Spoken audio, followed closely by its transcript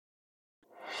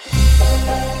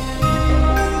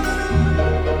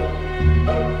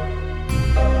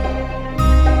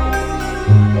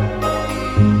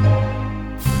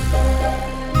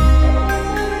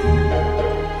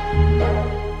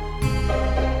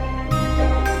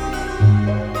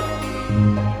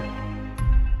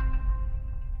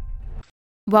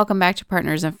Welcome back to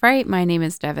Partners in Fright. My name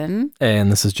is Devin.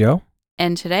 And this is Joe.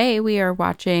 And today we are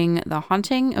watching The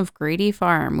Haunting of Grady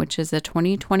Farm, which is a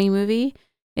 2020 movie.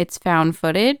 It's found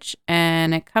footage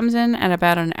and it comes in at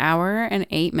about an hour and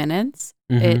 8 minutes.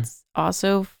 Mm-hmm. It's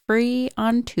also free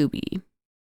on Tubi.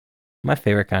 My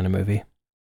favorite kind of movie.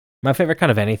 My favorite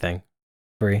kind of anything.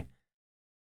 Free.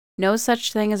 No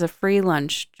such thing as a free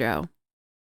lunch, Joe.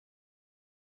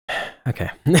 Okay.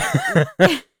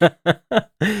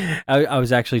 I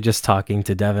was actually just talking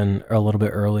to Devin a little bit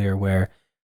earlier where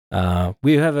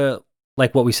we have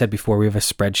like what we said before, we have a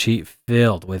spreadsheet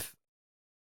filled with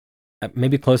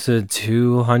maybe close to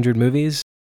 200 movies,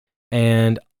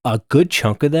 and a good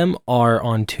chunk of them are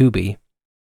on Tubi.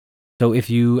 So if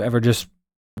you ever just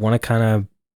want to kind of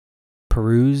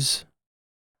peruse,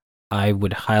 I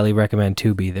would highly recommend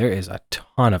Tubi. There is a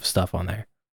ton of stuff on there.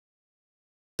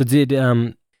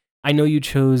 So I know you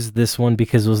chose this one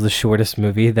because it was the shortest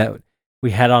movie that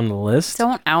we had on the list.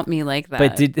 Don't out me like that.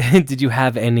 But did you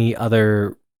have any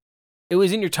other? It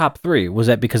was in your top 3. Was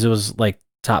that because it was like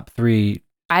top 3?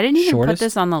 I didn't even shortest? put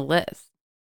this on the list.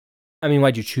 I mean,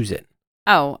 why'd you choose it?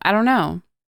 Oh, I don't know.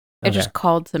 It Okay. just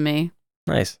called to me.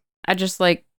 Nice. I just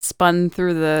spun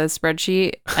through the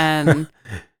spreadsheet and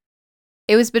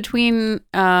it was between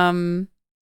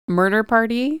Murder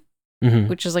Party, Mm-hmm.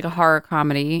 which is like a horror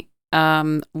comedy,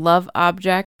 Love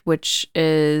Object, which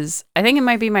is, I think it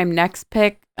might be my next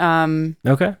pick.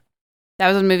 Okay. That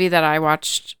was a movie that I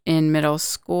watched in middle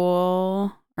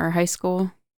school or high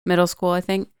school, middle school, I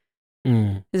think.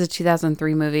 Mm. It's a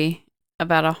 2003 movie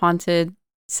about a haunted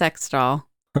sex doll.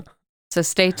 So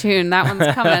stay tuned. That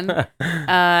one's coming.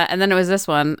 And then it was this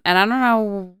one. And I don't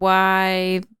know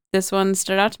why this one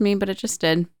stood out to me, but it just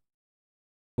did.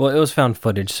 Well, it was found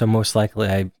footage, so most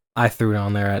likely I threw it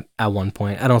on there at one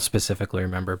point. I don't specifically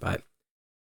remember, but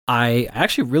I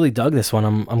actually really dug this one.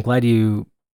 I'm glad you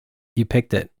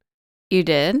picked it. You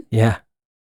did? Yeah.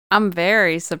 I'm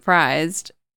very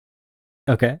surprised.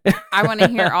 Okay. I want to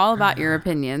hear all about your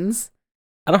opinions.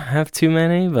 I don't have too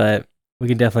many, but we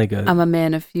can definitely go. I'm a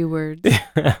man of few words.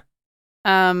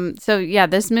 So yeah,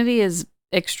 this movie is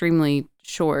extremely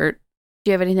short.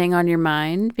 Do you have anything on your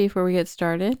mind before we get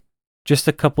started? Just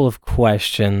a couple of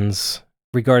questions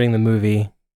regarding the movie,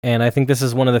 and I think this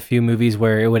is one of the few movies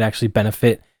where it would actually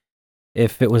benefit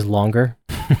if it was longer.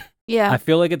 Yeah. I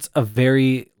feel like it's a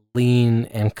very lean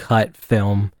and cut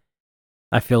film.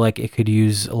 I feel like it could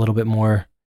use a little bit more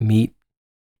meat.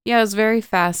 Yeah, it was very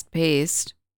fast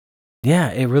paced. Yeah,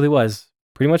 it really was.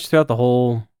 Pretty much throughout the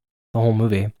whole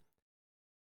movie.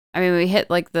 I mean, we hit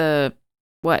the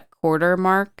quarter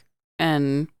mark,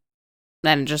 and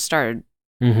then it just started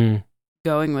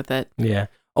going with it. Yeah.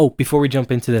 Oh, before we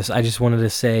jump into this, I just wanted to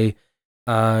say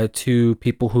to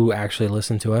people who actually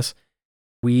listen to us,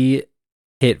 we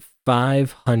hit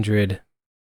 500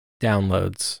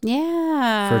 downloads.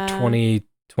 Yeah. For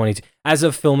 2022. As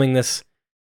of filming this,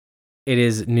 it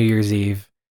is New Year's Eve.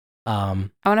 I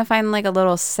want to find a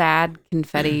little sad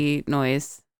confetti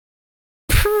noise.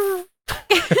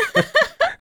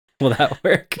 Will that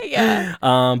work? Yeah.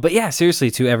 But yeah,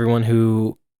 seriously, to everyone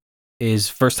who is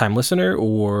first-time listener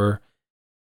or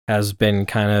has been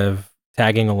kind of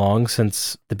tagging along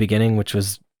since the beginning, which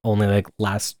was only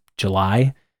last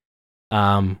July,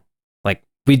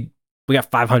 we got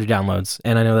 500 downloads,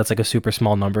 and I know that's a super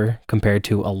small number compared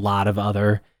to a lot of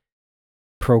other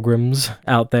programs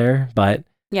out there, but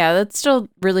yeah, that's still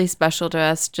really special to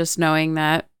us, just knowing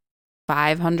that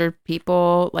 500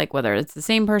 people, whether it's the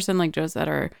same person like Joe said,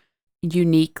 or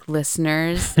unique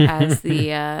listeners, as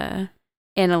the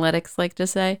analytics like to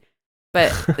say.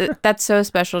 But that's so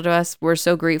special to us. We're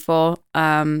so grateful.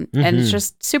 And it's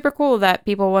just super cool that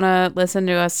people want to listen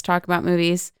to us talk about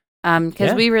movies.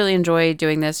 Because we really enjoy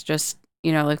doing this just,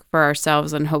 for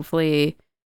ourselves, and hopefully,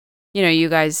 you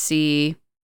guys see,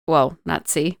 well, not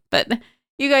see, but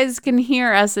you guys can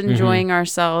hear us enjoying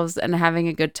ourselves and having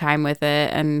a good time with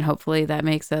it. And hopefully that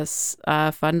makes us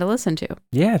fun to listen to.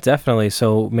 Yeah, definitely.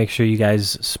 So make sure you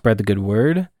guys spread the good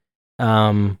word.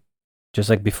 Just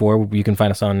like before, you can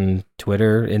find us on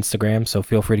Twitter, Instagram, so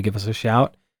feel free to give us a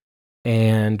shout.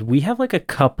 And we have a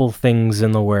couple things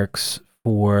in the works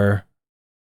for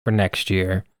next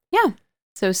year. Yeah.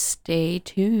 So stay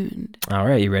tuned. All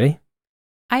right, you ready?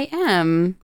 I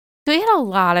am. So we had a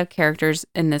lot of characters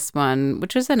in this one,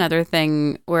 which was another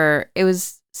thing where it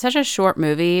was such a short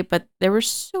movie, but there were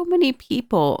so many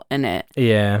people in it.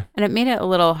 Yeah. And it made it a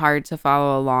little hard to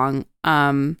follow along.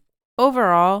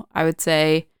 Overall, I would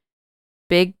say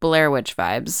big Blair Witch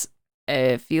vibes.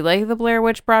 If you like the Blair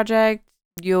Witch Project,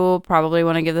 you'll probably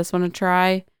want to give this one a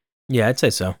try. Yeah, I'd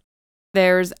say so.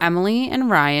 There's Emily and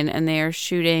Ryan, and they are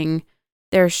shooting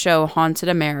their show Haunted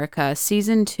America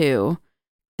season 2.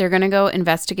 They're going to go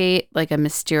investigate like a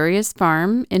mysterious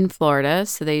farm in Florida.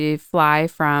 So they fly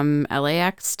from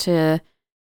LAX to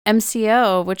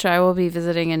MCO, which I will be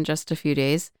visiting in just a few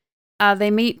days.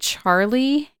 They meet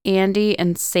Charlie, Andy,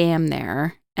 and Sam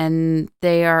there, and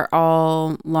they are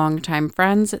all longtime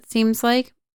friends, it seems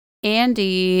like.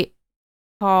 Andy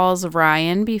calls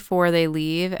Ryan before they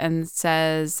leave and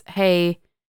says, "Hey,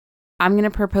 I'm going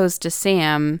to propose to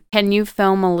Sam. Can you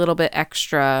film a little bit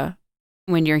extra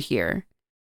when you're here?"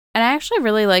 And I actually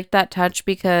really liked that touch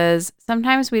because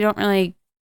sometimes we don't really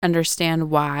understand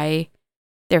why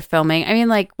they're filming. I mean,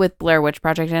 like with Blair Witch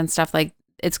Project and stuff, like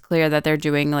it's clear that they're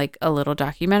doing like a little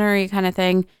documentary kind of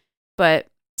thing. But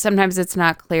sometimes it's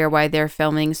not clear why they're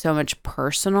filming so much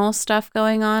personal stuff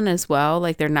going on as well.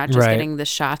 Like they're not just getting the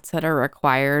shots that are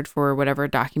required for whatever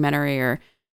documentary or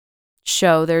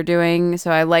show they're doing.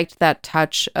 So I liked that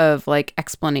touch of like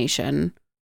explanation.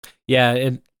 Yeah,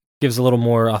 it gives a little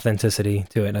more authenticity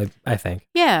to it, I think.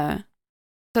 Yeah.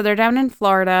 So they're down in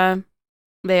Florida.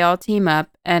 They all team up,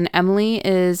 and Emily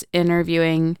is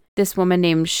interviewing this woman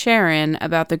named Sharon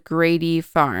about the Grady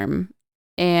farm.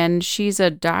 And she's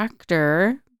a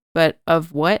doctor, but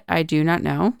of what I do not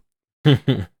know.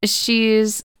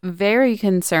 She's very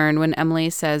concerned when Emily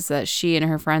says that she and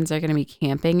her friends are going to be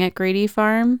camping at Grady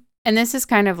Farm. And this is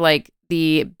kind of like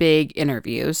the big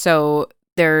interview. So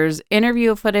there's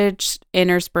interview footage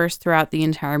interspersed throughout the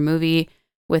entire movie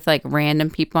with like random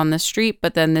people on the street.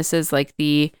 But then this is like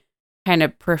the kind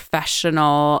of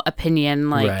professional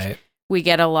opinion. Like we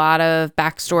get a lot of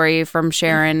backstory from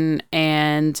Sharon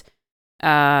and,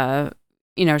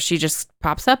 she just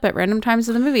pops up at random times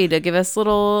in the movie to give us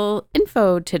little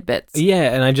info tidbits.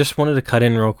 Yeah, and I just wanted to cut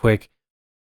in real quick.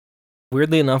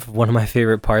 Weirdly enough, one of my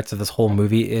favorite parts of this whole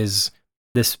movie is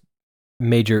this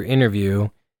major interview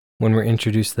when we're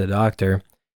introduced to the doctor.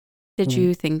 Did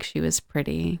you think she was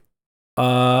pretty?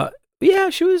 Yeah,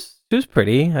 she was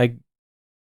pretty.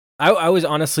 I was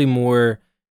honestly more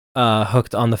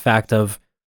hooked on the fact of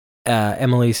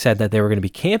Emily said that they were going to be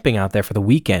camping out there for the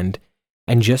weekend,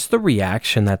 and just the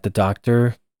reaction that the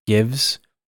doctor gives.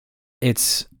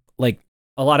 It's like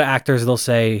a lot of actors, they'll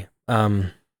say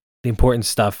the important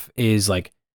stuff is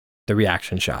like the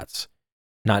reaction shots,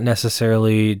 not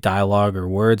necessarily dialogue or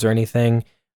words or anything,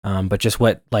 but just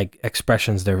what like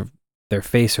expressions their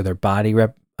face or their body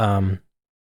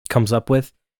comes up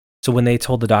with. So when they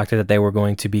told the doctor that they were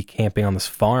going to be camping on this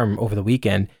farm over the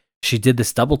weekend, she did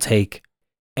this double take,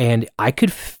 and I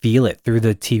could feel it through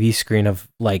the TV screen of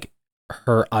like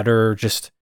her utter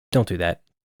just, don't do that.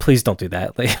 Please don't do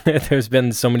that. Like there's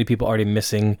been so many people already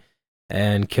missing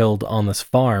and killed on this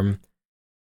farm.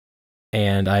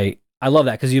 And I love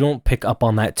that because you don't pick up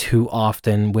on that too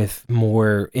often with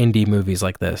more indie movies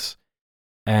like this.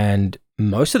 And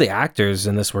most of the actors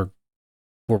in this were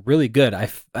really good. I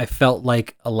felt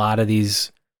like a lot of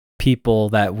these people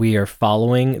that we are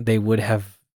following, they would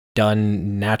have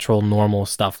done natural, normal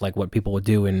stuff like what people would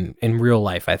do in real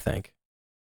life, I think.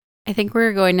 I think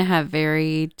we're going to have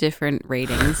very different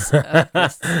ratings of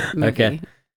this movie. Okay.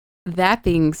 That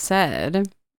being said,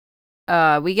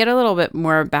 we get a little bit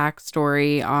more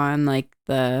backstory on like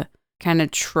the kind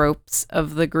of tropes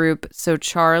of the group. So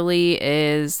Charlie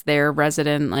is their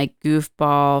resident like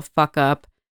goofball fuck up.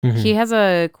 Mm-hmm. He has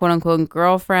a quote unquote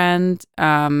girlfriend.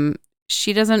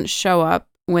 She doesn't show up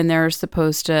when they're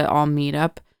supposed to all meet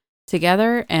up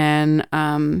together, and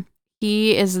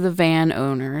he is the van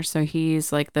owner, so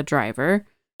he's like the driver.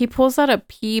 He pulls out a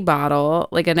pee bottle,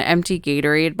 like an empty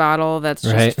Gatorade bottle that's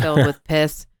just filled with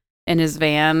piss in his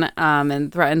van,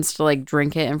 and threatens to like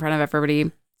drink it in front of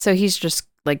everybody. So he's just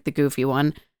like the goofy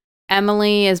one.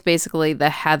 Emily is basically the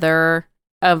Heather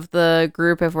of the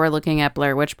group if we're looking at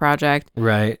Blair Witch Project.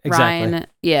 Right, exactly.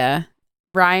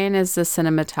 Ryan is the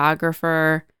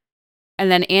cinematographer. And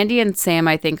then Andy and Sam,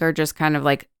 I think, are just kind of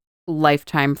like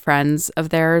lifetime friends of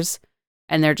theirs.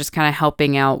 And they're just kind of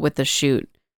helping out with the shoot.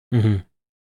 Mm-hmm.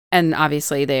 And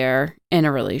obviously they're in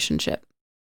a relationship.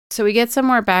 So we get some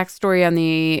more backstory on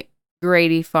the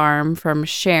Grady farm from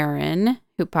Sharon,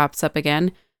 who pops up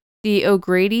again. The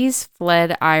O'Grady's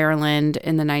fled Ireland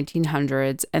in the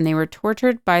 1900s, and they were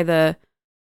tortured by the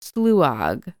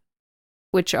Sluag,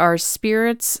 which are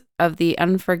spirits of the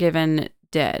unforgiven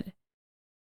dead.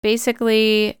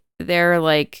 Basically, they're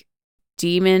like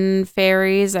demon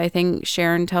fairies. I think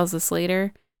Sharon tells us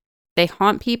later. They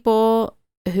haunt people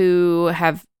who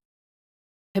have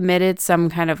committed some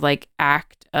kind of like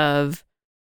act of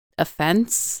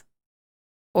offense.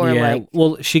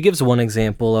 Well, she gives one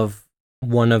example of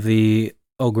one of the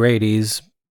O'Grady's,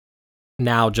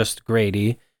 now just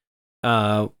Grady,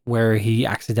 where he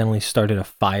accidentally started a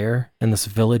fire in this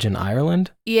village in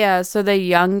Ireland. Yeah, so the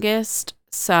youngest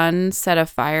son set a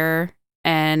fire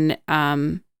and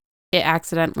it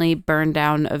accidentally burned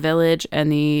down a village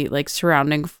and the like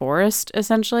surrounding forest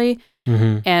essentially.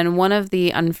 Mm-hmm. And one of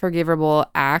the unforgivable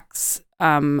acts,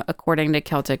 according to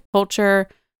Celtic culture,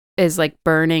 is like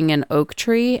burning an oak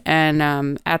tree.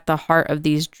 And at the heart of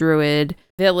these druid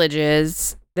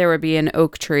villages, there would be an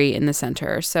oak tree in the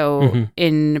center. So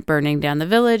in burning down the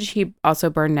village, he also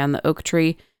burned down the oak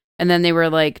tree. And then they were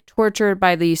like tortured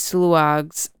by these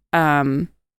sluags,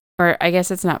 or I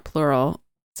guess it's not plural.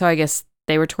 So I guess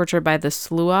they were tortured by the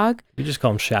sluag. You just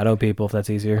call them shadow people if that's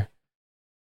easier.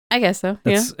 I guess so.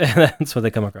 That's, yeah. That's what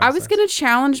they come across. I was going to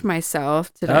challenge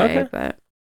myself today, but.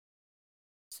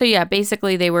 So yeah,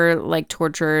 basically they were like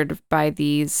tortured by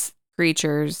these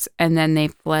creatures and then they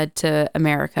fled to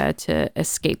America to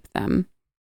escape them.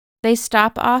 They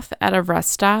stop off at a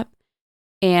rest stop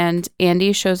and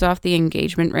Andy shows off the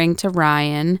engagement ring to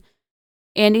Ryan.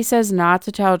 Andy says not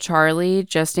to tell Charlie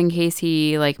just in case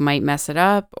he like might mess it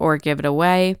up or give it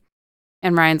away.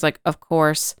 And Ryan's like, of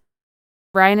course.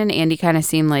 Ryan and Andy kind of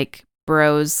seem like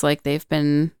bros, like they've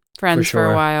been friends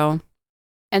for a while.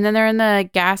 And then they're in the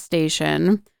gas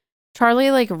station.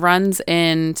 Charlie like runs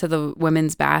into the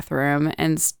women's bathroom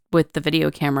and with the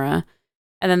video camera.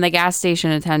 And then the gas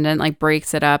station attendant like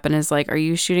breaks it up and is like, "Are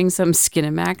you shooting some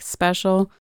Skinamax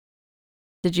special?"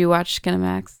 Did you watch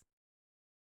Skinamax?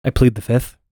 I plead the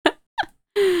fifth.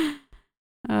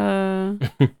 Are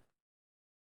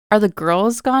the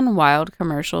Girls Gone Wild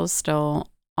commercials still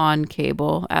on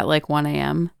cable at like 1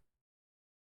 a.m.?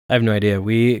 I have no idea.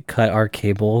 We cut our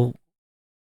cable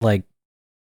like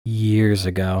years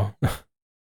ago.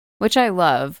 Which I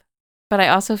love, but I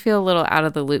also feel a little out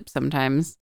of the loop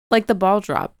sometimes. Like the ball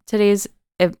drop.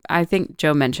 I think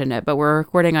Joe mentioned it, but we're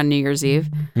recording on New Year's Eve.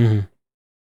 Mm-hmm.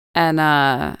 And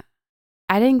I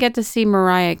didn't get to see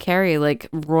Mariah Carey like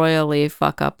royally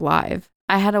fuck up live.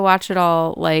 I had to watch it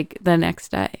all like the next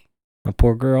day. A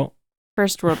poor girl.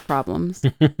 First world problems.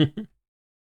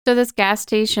 So this gas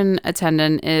station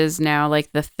attendant is now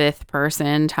like the fifth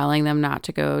person telling them not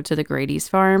to go to the Grady's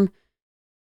farm.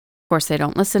 Of course, they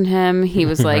don't listen to him. He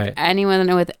was like, Right.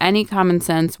 Anyone with any common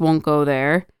sense won't go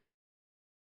there.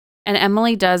 And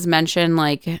Emily does mention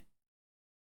like,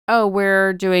 oh,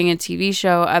 we're doing a TV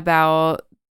show about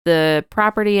the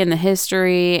property and the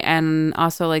history and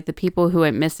also like the people who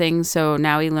went missing. So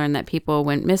now we learn that people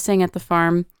went missing at the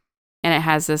farm and it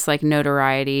has this like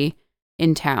notoriety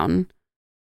in town.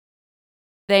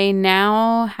 They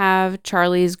now have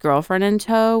Charlie's girlfriend in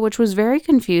tow, which was very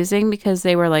confusing because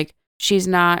they were like, she's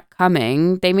not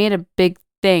coming. They made a big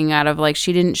thing out of like,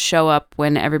 she didn't show up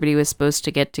when everybody was supposed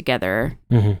to get together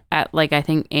at like, I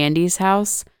think Andy's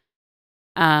house.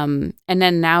 And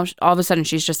then now all of a sudden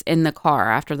she's just in the car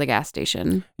after the gas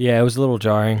station. Yeah, it was a little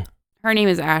jarring. Her name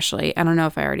is Ashley. I don't know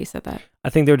if I already said that. I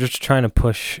think they were just trying to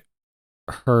push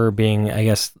her being, I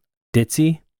guess,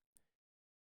 ditzy.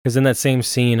 Because in that same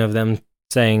scene of them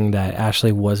saying that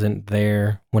Ashley wasn't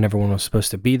there when everyone was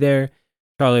supposed to be there,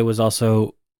 Charlie was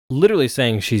also literally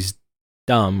saying she's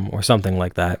dumb or something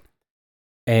like that.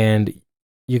 And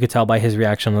you could tell by his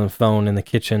reaction on the phone in the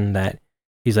kitchen that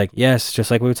he's like, yes,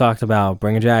 just like we talked about,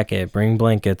 bring a jacket, bring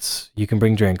blankets, you can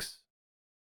bring drinks.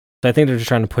 So I think they're just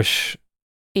trying to push.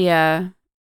 Yeah.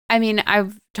 I mean,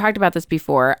 I've talked about this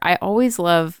before. I always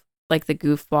love like the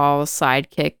goofball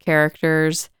sidekick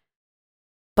characters.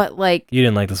 But like, you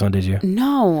didn't like this one, did you?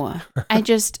 No, I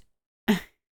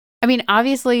mean,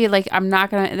 obviously, like,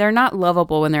 they're not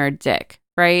lovable when they're a dick,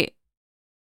 right?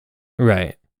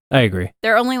 Right. I agree.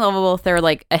 They're only lovable if they're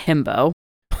like a himbo,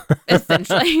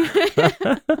 essentially.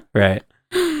 Right.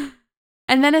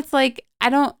 And then it's like, I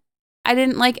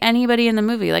didn't like anybody in the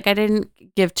movie. Like, I didn't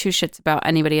give two shits about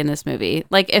anybody in this movie.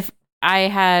 Like, if I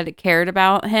had cared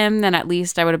about him, then at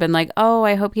least I would have been like, oh,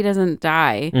 I hope he doesn't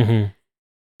die. Mm-hmm.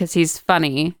 Because he's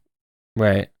funny.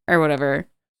 Right. Or whatever.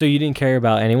 So you didn't care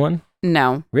about anyone?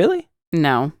 No. Really?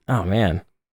 No. Oh, man.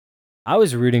 I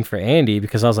was rooting for Andy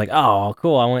because I was like, oh,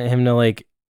 cool. I want him to, like...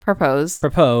 Propose.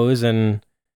 And...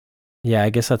 Yeah, I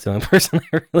guess that's the only person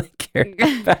I really care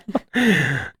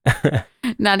about.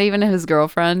 Not even his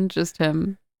girlfriend, just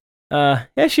him.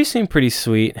 Yeah, she seemed pretty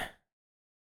sweet.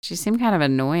 She seemed kind of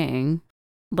annoying.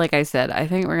 Like I said, I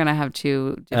think we're going to have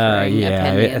two differing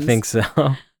opinions. I think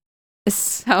so.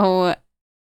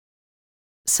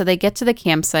 So they get to the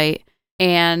campsite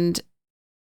and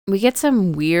we get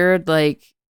some weird like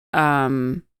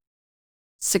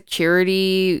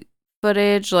security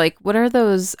footage. Like what are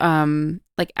those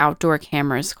like outdoor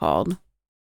cameras called?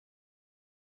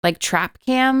 like trap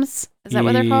cams. Is that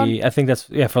what they're called? I think that's,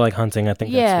 for like hunting. I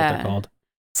think that's what they're called.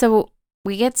 So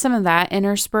we get some of that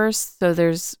interspersed. So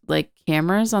there's like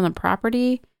cameras on the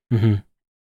property, Mm-hmm.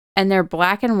 and they're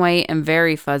black and white and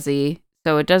very fuzzy.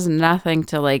 So it does nothing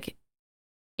to like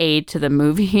aid to the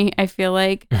movie, I feel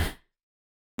like.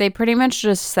 They pretty much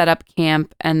just set up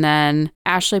camp, and then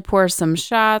Ashley pours some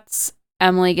shots.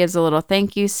 Emily gives a little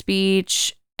thank you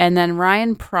speech, and then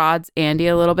Ryan prods Andy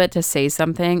a little bit to say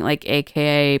something, like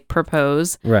AKA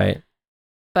propose. Right.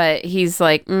 But he's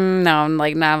like, no,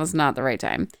 like now was not the right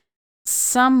time.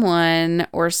 Someone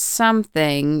or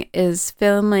something is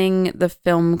filming the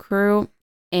film crew,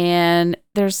 and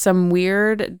there's some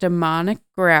weird demonic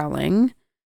growling.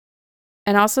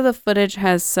 And also the footage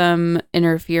has some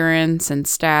interference and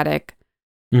static,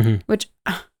 which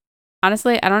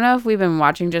honestly, I don't know if we've been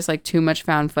watching just like too much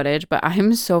found footage, but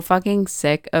I'm so fucking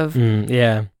sick of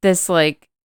this like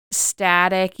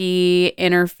static-y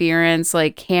interference,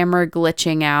 like camera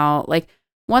glitching out. Like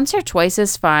once or twice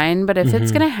is fine, but if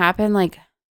it's going to happen like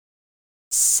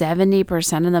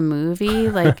 70% of the movie,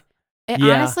 like it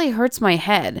honestly hurts my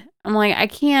head. I'm like, I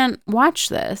can't watch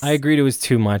this. I agreed it was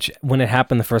too much. When it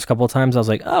happened the first couple of times, I was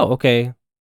like, oh, okay.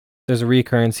 There's a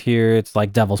recurrence here. It's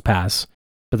like Devil's Pass.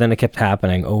 But then it kept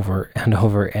happening over and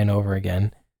over and over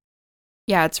again.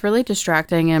 Yeah, it's really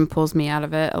distracting and pulls me out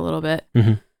of it a little bit.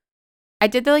 I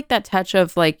did like that touch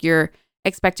of like you're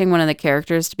expecting one of the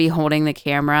characters to be holding the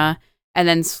camera, and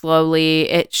then slowly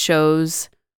it shows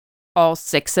all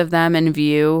 6 of them in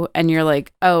view, and you're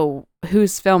like, oh,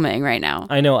 who's filming right now?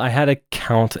 I know. I had to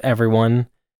count everyone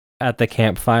at the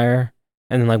campfire,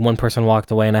 and then like one person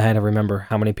walked away, and I had to remember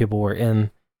how many people were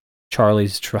in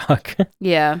Charlie's truck.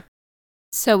 Yeah.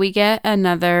 So we get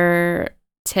another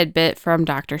tidbit from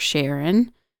Dr.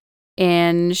 Sharon,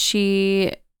 and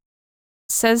she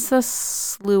says the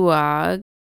Sluag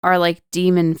are like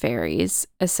demon fairies.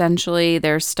 Essentially,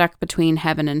 they're stuck between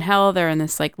heaven and hell. They're in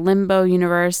this like limbo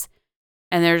universe,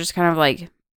 and they're just kind of like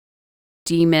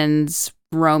demons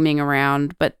roaming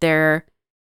around, but they're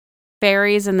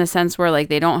fairies in the sense where like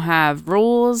they don't have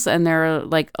rules, and they're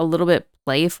like a little bit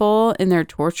playful in their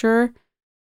torture,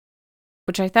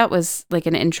 which I thought was like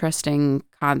an interesting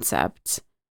concept.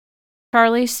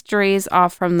 Charlie strays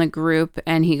off from the group,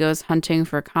 and he goes hunting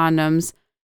for condoms,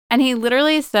 and he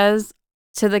literally says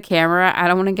to the camera, I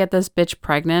don't want to get this bitch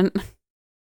pregnant.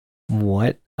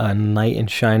 What a knight in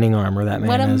shining armor that man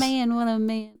is. What a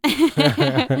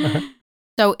man.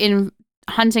 So in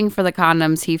hunting for the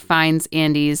condoms, he finds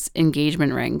Andy's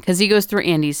engagement ring, because he goes through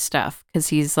Andy's stuff, because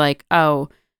he's like, oh,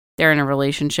 they're in a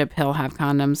relationship, he'll have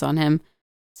condoms on him.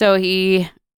 So he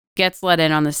gets let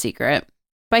in on the secret,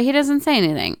 but he doesn't say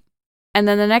anything. And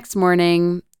then the next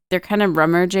morning, they're kind of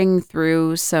rummaging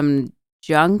through some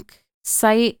junk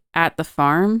site at the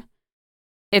farm.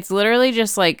 It's literally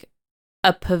just like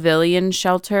a pavilion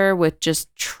shelter with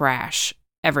just trash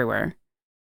everywhere.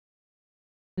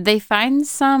 They find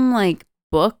some like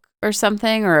book or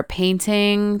something, or a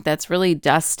painting that's really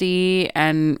dusty,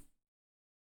 and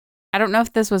I don't know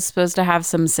if this was supposed to have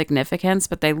some significance,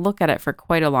 but they look at it for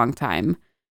quite a long time,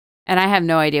 and I have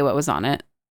no idea what was on it.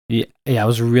 Yeah, it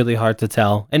was really hard to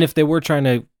tell. And if they were trying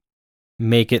to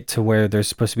make it to where there's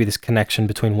supposed to be this connection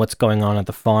between what's going on at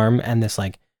the farm and this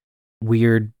like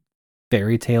weird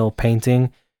fairy tale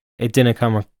painting, it didn't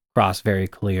come across very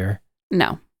clear.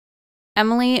 No.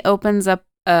 Emily opens up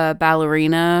a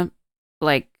ballerina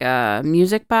like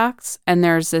music box, and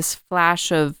there's this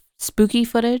flash of spooky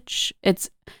footage.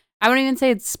 I wouldn't even say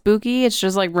it's spooky, it's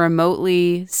just like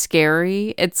remotely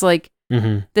scary. It's like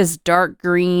this dark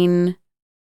green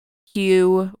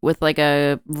hue with like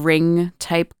a ring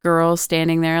type girl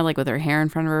standing there, like with her hair in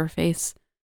front of her face.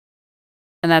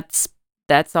 And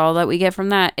that's all that we get from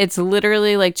that. It's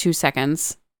literally like 2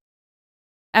 seconds.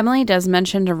 Emily does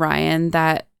mention to Ryan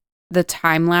that the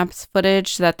time-lapse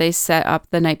footage that they set up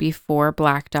the night before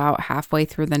blacked out halfway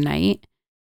through the night.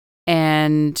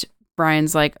 And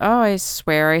Brian's like, oh, I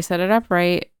swear I set it up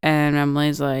right. And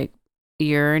Emily's like,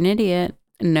 you're an idiot.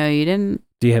 No, you didn't.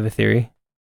 Do you have a theory?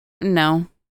 No.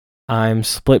 I'm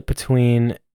split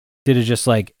between, did it just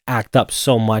like act up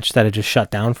so much that it just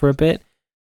shut down for a bit?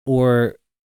 Or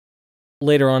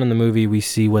later on in the movie, we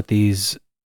see what these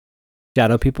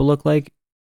shadow people look like.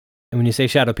 And when you say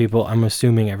shadow people, I'm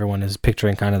assuming everyone is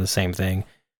picturing kind of the same thing.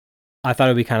 I thought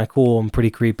it would be kind of cool and pretty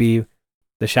creepy.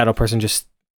 The shadow person just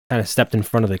kind of stepped in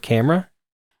front of the camera.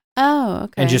 Oh,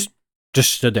 okay. And just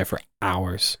stood there for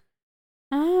hours.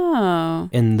 Oh.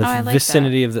 In the like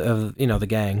vicinity of the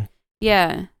gang.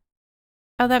 Yeah.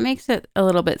 Oh, that makes it a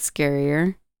little bit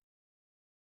scarier.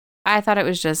 I thought it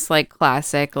was just like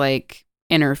classic like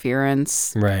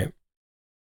interference. Right.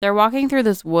 they're walking through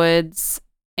this woods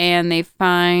and they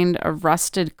find a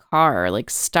rusted car like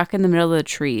stuck in the middle of the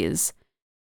trees.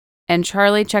 And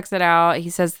Charlie checks it out. He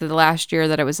says that the last year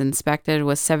that it was inspected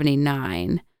was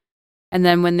 79. And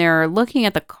then when they're looking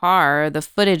at the car, the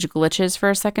footage glitches for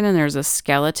a second and there's a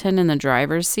skeleton in the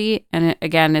driver's seat. And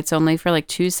again, it's only for like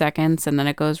 2 seconds and then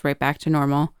it goes right back to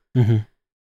normal. Mm-hmm.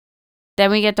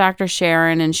 Then we get Dr.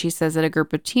 Sharon and she says that a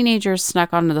group of teenagers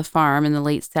snuck onto the farm in the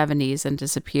late 70s and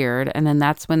disappeared. And then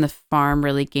that's when the farm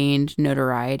really gained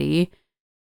notoriety,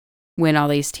 when all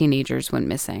these teenagers went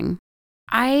missing.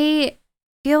 I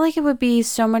feel like it would be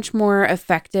so much more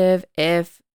effective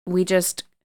if we just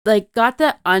like got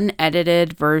the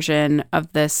unedited version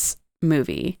of this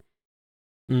movie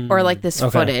or like this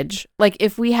footage. Like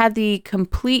if we had the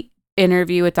complete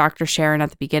interview with Dr. Sharon at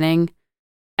the beginning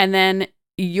and then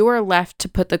you're left to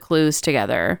put the clues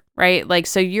together, right? Like,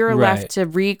 so you're left to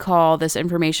recall this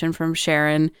information from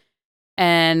Sharon.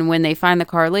 And when they find the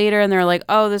car later and they're like,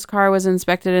 oh, this car was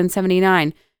inspected in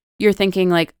 79. You're thinking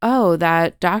like, oh,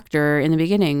 that doctor in the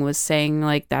beginning was saying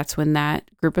like, that's when that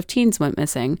group of teens went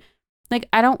missing. Like,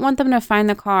 I don't want them to find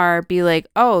the car, be like,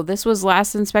 oh, this was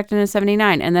last inspected in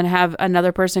 79. And then have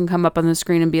another person come up on the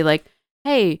screen and be like,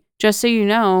 hey, just so you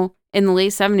know, in the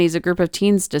late 70s, a group of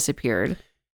teens disappeared.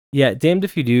 Yeah, damned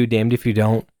if you do, damned if you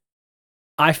don't.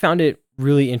 I found it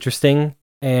really interesting,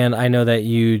 and I know that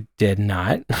you did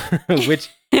not, which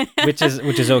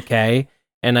is okay.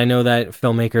 And I know that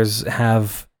filmmakers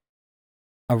have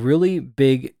a really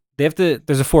big,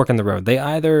 there's a fork in the road. They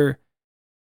either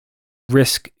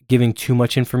risk giving too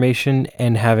much information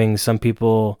and having some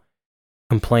people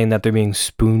complain that they're being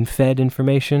spoon-fed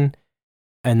information,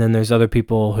 and then there's other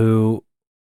people who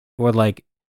are like,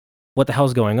 what the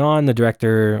hell's going on? The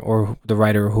director or the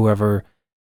writer or whoever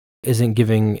isn't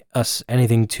giving us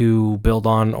anything to build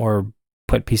on or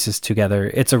put pieces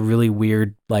together. It's a really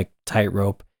weird, like,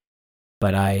 tightrope.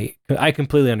 But I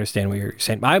completely understand what you're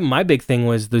saying. My big thing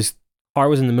was this car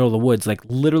was in the middle of the woods, like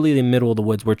literally the middle of the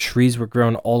woods where trees were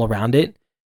grown all around it.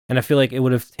 And I feel like it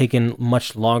would have taken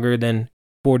much longer than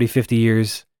 40, 50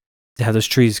 years to have those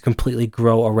trees completely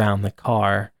grow around the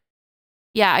car.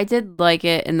 Yeah, I did like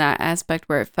it in that aspect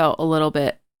where it felt a little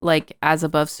bit like As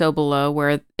Above, So Below,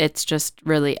 where it's just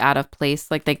really out of place.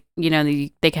 Like they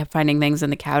kept finding things in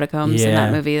the catacombs in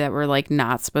that movie that were like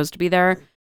not supposed to be there.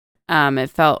 It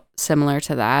felt similar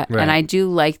to that. Right. And I do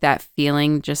like that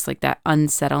feeling, just like that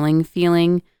unsettling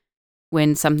feeling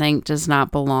when something does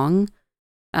not belong.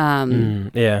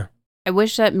 Yeah. I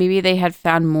wish that maybe they had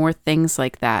found more things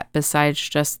like that besides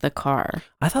just the car.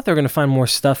 I thought they were going to find more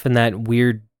stuff in that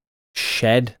weird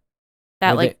shed,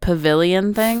 that like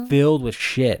pavilion thing filled with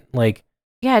shit. Like,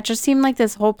 yeah, it just seemed like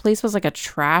this whole place was like a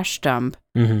trash dump.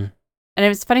 Mm-hmm. And it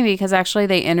was funny because actually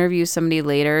they interview somebody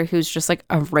later who's just like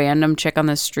a random chick on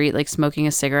the street, like smoking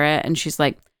a cigarette, and she's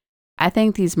like, I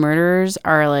think these murderers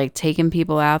are like taking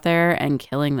people out there and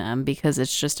killing them because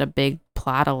it's just a big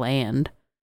plot of land.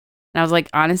 And I was like,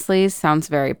 honestly, sounds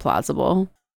very plausible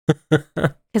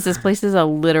because this place is a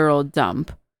literal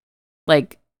dump,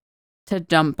 like to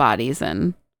dump bodies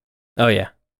in. Oh, yeah.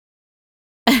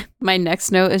 My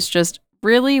next note is just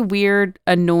really weird,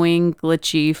 annoying,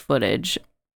 glitchy footage.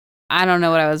 I don't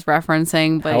know what I was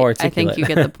referencing, but I think you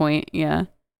get the point. Yeah.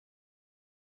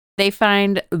 They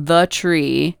find the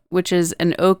tree, which is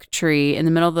an oak tree in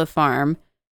the middle of the farm.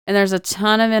 And there's a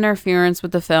ton of interference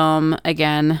with the film.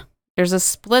 Again, there's a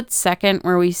split second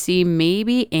where we see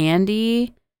maybe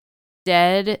Andy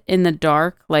dead in the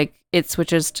dark, like it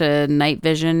switches to night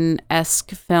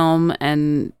vision-esque film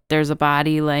and there's a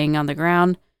body laying on the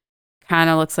ground. Kind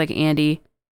of looks like Andy.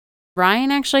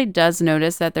 Ryan actually does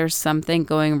notice that there's something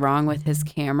going wrong with his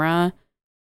camera,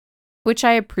 which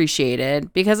I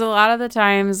appreciated because a lot of the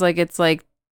times, like, it's like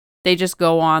they just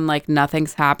go on like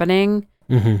nothing's happening.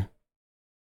 Mm-hmm.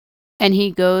 And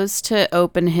he goes to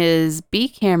open his B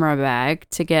camera bag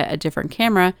to get a different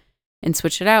camera and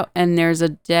switch it out. And there's a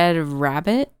dead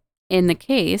rabbit in the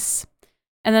case.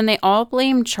 And then they all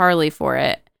blame Charlie for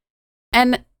it.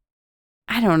 And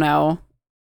I don't know.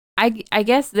 I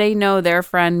guess they know their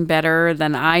friend better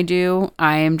than I do.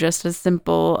 I am just a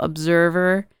simple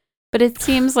observer. But it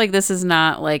seems like this is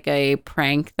not like a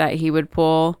prank that he would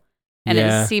pull. And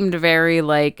it seemed very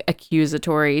like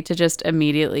accusatory to just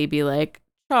immediately be like,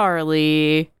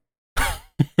 Charlie.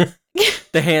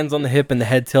 The hands on the hip and the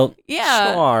head tilt.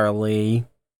 Yeah. Charlie.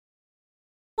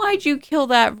 Why'd you kill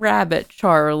that rabbit,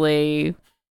 Charlie?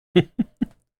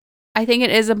 I think it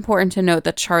is important to note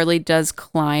that Charlie does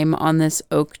climb on this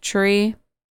oak tree.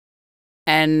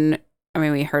 And, I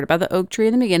mean, we heard about the oak tree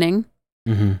in the beginning.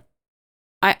 Mm-hmm.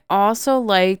 I also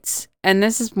liked and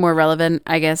this is more relevant,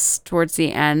 I guess, towards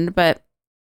the end, but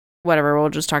whatever, we'll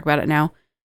just talk about it now.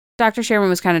 Dr. Sherman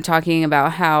was kind of talking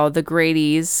about how the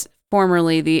Gradys,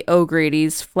 formerly the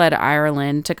O'Gradys, fled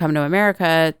Ireland to come to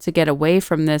America to get away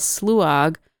from this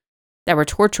slúag that were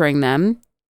torturing them.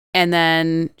 And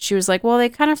then she was like, well, they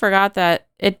kind of forgot that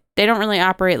they don't really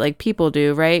operate like people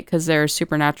do, right? Because they're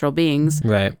supernatural beings.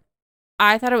 Right.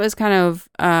 I thought it was kind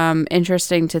of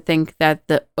interesting to think that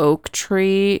the oak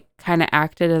tree kind of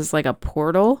acted as like a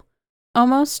portal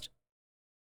almost.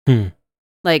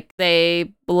 Like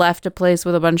they left a place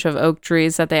with a bunch of oak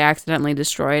trees that they accidentally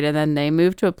destroyed, and then they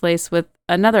moved to a place with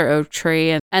another oak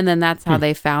tree, and then that's how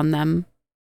they found them.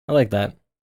 I like that.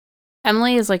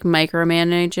 Emily is like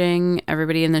micromanaging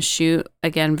everybody in the shoot.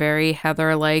 Again, very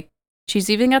Heather-like. She's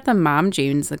even got the mom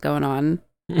genes that going on.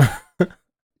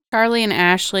 Charlie and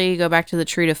Ashley go back to the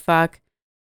tree to fuck.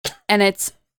 And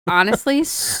it's honestly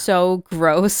so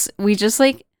gross. We just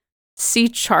like see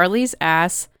Charlie's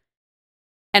ass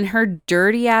and her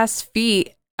dirty ass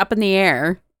feet up in the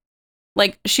air.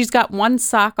 Like she's got one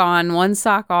sock on, one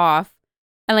sock off.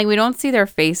 And like we don't see their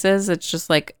faces. It's just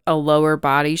like a lower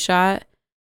body shot.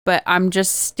 But I'm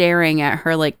just staring at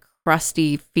her like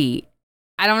crusty feet.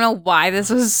 I don't know why this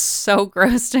was so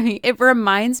gross to me. It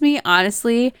reminds me,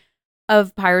 honestly,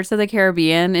 of Pirates of the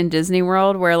Caribbean in Disney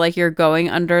World, where like you're going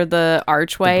under the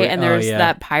archway and there's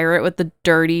that pirate with the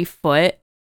dirty foot.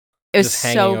 It was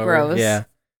so gross. Yeah.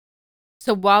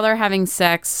 So while they're having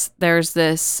sex, there's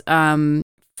this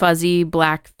fuzzy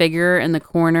black figure in the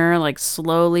corner, like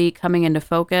slowly coming into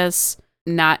focus,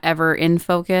 not ever in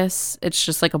focus. It's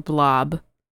just like a blob.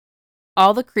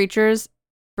 All the creatures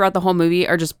throughout the whole movie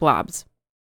are just blobs,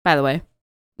 by the way.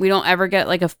 We don't ever get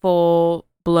like a full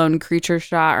blown creature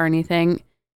shot or anything.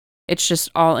 It's just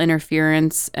all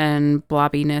interference and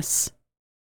blobbiness.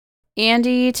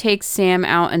 Andy takes Sam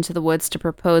out into the woods to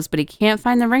propose, but he can't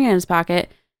find the ring in his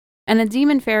pocket, and a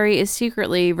demon fairy is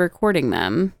secretly recording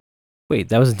them. Wait,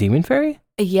 that was a demon fairy?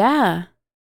 Yeah.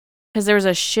 Because there was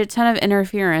a shit ton of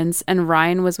interference, and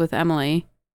Ryan was with Emily.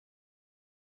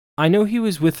 I know he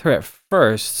was with her at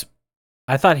first.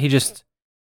 I thought he just...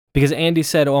 Because Andy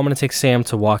said, I'm going to take Sam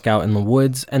to walk out in the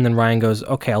woods. And then Ryan goes,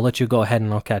 okay, I'll let you go ahead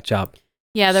and I'll catch up.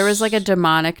 Yeah, there was like a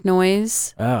demonic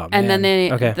noise. Oh, man. And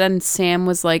then then Sam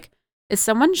was like, is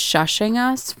someone shushing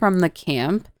us from the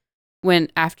camp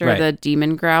after the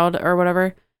demon growled or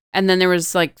whatever? And then there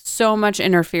was like so much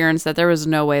interference that there was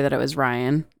no way that it was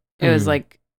Ryan. It was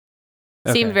like,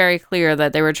 seemed very clear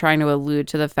that they were trying to allude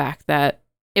to the fact that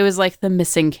it was like the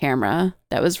missing camera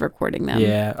that was recording them.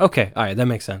 Yeah. Okay. All right. That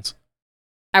makes sense.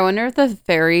 I wonder if the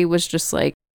fairy was just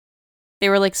like, they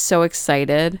were like so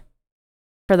excited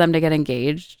for them to get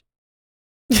engaged.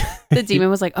 The demon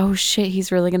was like, oh shit,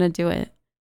 he's really going to do it.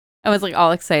 I was like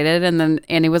all excited. And then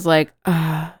Andy was like,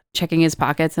 checking his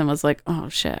pockets and was like, oh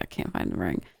shit, I can't find the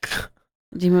ring.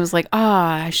 The demon was like,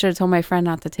 I should have told my friend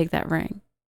not to take that ring.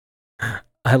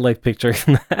 I like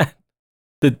picturing that.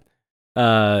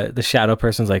 The shadow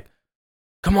person's like,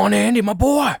 come on, Andy, my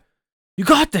boy. You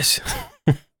got this.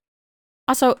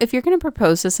 Also, if you're going to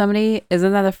propose to somebody,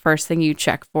 isn't that the first thing you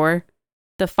check for?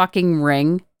 The fucking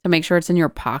ring to make sure it's in your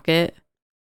pocket?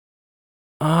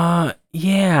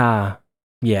 Yeah.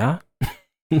 Yeah.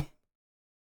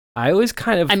 I always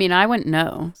kind of... I mean, I wouldn't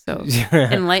know, so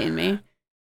enlighten me.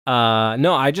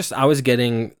 No, I was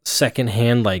getting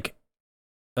secondhand, like,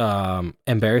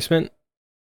 embarrassment.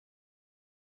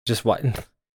 Just what?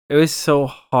 It was so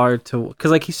hard to...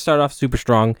 Because, like, he started off super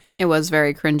strong. It was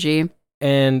very cringy.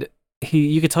 And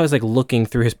you could tell he's, like, looking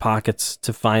through his pockets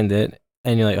to find it.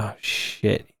 And you're like, oh,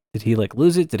 shit. Did he, like,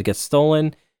 lose it? Did it get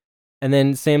stolen? And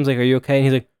then Sam's like, are you okay? And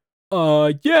he's like,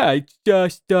 yeah, it's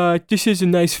just, this is a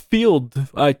nice field.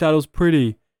 I thought it was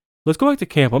pretty. Let's go back to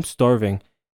camp. I'm starving.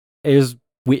 It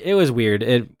was weird.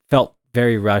 It felt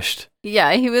very rushed.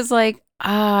 Yeah, he was like,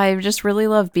 I just really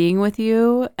love being with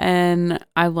you, and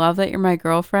I love that you're my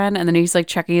girlfriend. And then he's like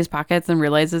checking his pockets and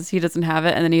realizes he doesn't have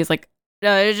it. And then he's like,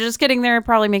 just getting there,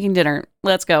 probably making dinner.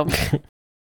 Let's go.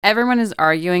 Everyone is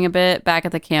arguing a bit back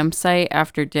at the campsite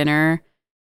after dinner.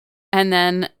 And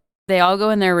then they all go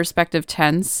in their respective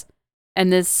tents.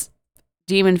 And this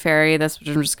demon fairy, that's what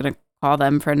I'm just going to call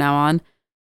them from now on,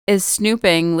 is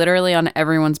snooping literally on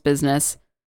everyone's business.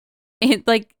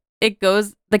 The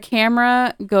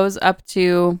camera goes up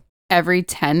to every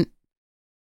tent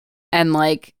and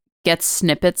like gets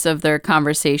snippets of their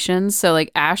conversations. So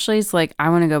like Ashley's like, I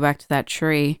want to go back to that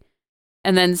tree.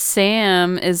 And then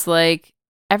Sam is like,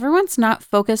 everyone's not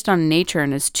focused on nature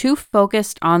and is too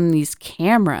focused on these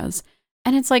cameras.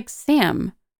 And it's like,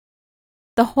 Sam,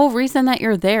 the whole reason that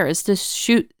you're there is to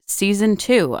shoot season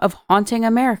 2 of Haunting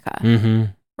America. Mm-hmm.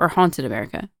 or Haunted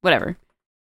America, whatever.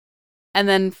 And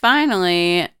then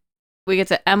finally, we get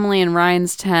to Emily and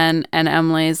Ryan's tent, and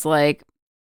Emily's like,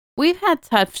 we've had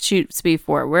tough shoots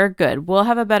before. We're good. We'll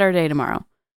have a better day tomorrow.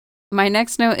 My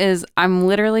next note is, I'm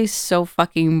literally so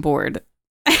fucking bored.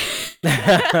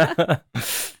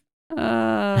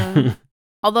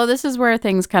 Although this is where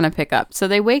things kind of pick up. So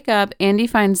they wake up, Andy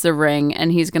finds the ring,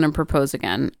 and he's going to propose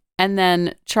again. And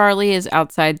then Charlie is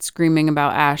outside screaming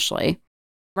about Ashley.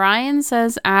 Ryan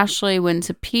says Ashley went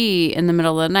to pee in the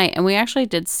middle of the night, and we actually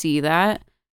did see that.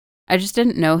 I just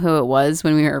didn't know who it was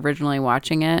when we were originally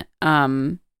watching it.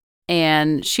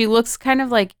 And she looks kind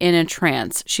of like in a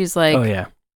trance. She's like, oh, yeah.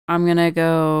 I'm going to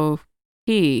go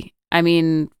tree.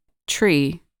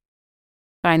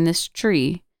 Find this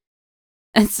tree.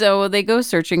 And so they go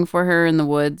searching for her in the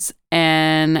woods,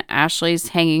 and Ashley's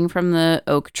hanging from the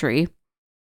oak tree.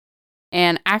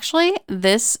 And actually,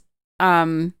 this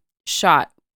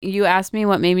shot, you asked me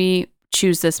what made me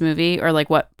choose this movie, or like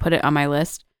what put it on my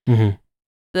list. Mm-hmm.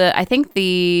 I think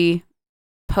the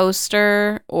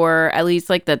poster, or at least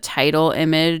like the title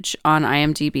image on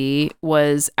IMDb,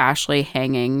 was Ashley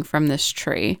hanging from this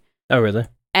tree. Oh, really?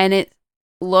 And it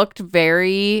looked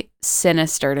very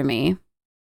sinister to me.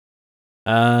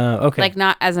 Okay. Like,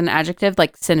 not as an adjective,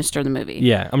 like sinister, the movie.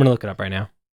 Yeah, I'm gonna look it up right now.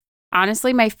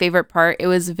 Honestly, my favorite part, it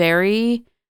was very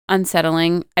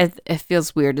unsettling. It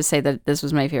feels weird to say that this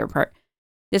was my favorite part.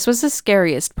 This was the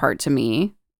scariest part to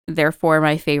me, therefore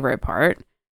my favorite part.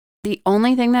 The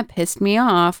only thing that pissed me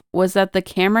off was that the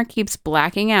camera keeps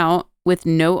blacking out with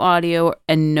no audio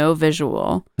and no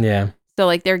visual. Yeah. So,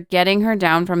 like, they're getting her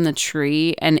down from the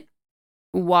tree, and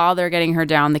while they're getting her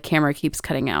down, the camera keeps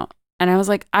cutting out. And I was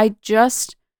like, I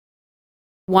just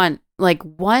want, like,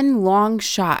 one long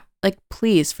shot. Like,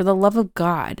 please, for the love of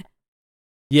God.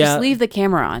 Yeah. Just leave the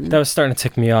camera on. That was starting to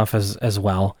tick me off as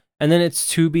well. And then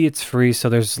it's Tubi, it's free, so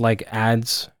there's, like,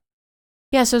 ads.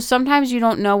 Yeah, so sometimes you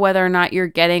don't know whether or not you're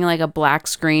getting, like, a black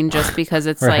screen just because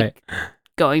it's, right. like,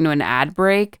 going to an ad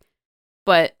break.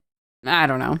 But I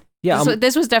don't know. Yeah.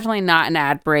 This was definitely not an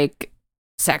ad break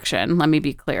section. Let me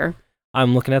be clear.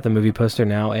 I'm looking at the movie poster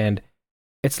now, and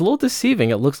it's a little deceiving.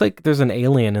 It looks like there's an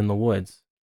alien in the woods.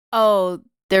 Oh,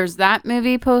 there's that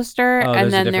movie poster. Oh,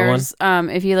 and then there's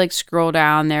if you like scroll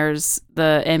down, there's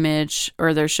the image,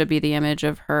 or there should be the image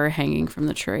of her hanging from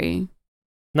the tree.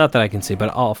 Not that I can see, but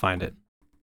I'll find it.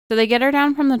 So they get her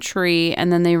down from the tree,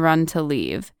 and then they run to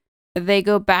leave. They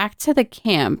go back to the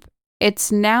camp.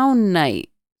 It's now night.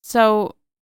 So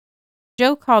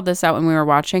Joe called this out when we were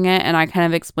watching it, and I kind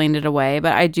of explained it away,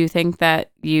 but I do think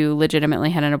that you legitimately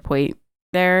had a point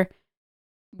there,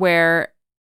 where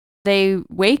they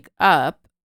wake up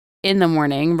in the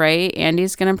morning, right?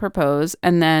 Andy's going to propose,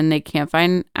 and then they can't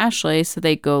find Ashley, so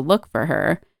they go look for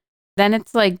her. Then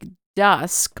it's like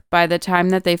dusk by the time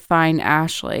that they find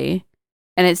Ashley,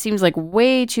 and it seems like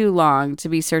way too long to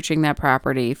be searching that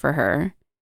property for her.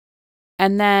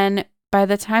 And then by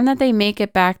the time that they make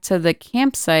it back to the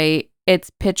campsite, it's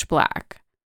pitch black.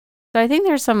 So I think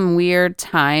there's some weird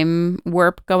time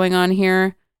warp going on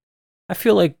here. I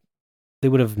feel like they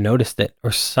would have noticed it,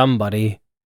 or somebody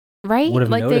right? would have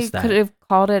like noticed they that. could have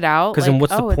called it out. Because like, then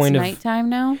what's the point it's of nighttime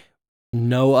now?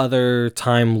 No other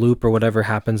time loop or whatever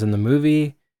happens in the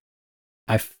movie.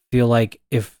 I feel like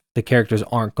if the characters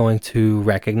aren't going to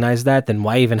recognize that, then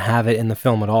why even have it in the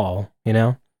film at all, you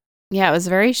know? Yeah, it was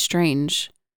very strange.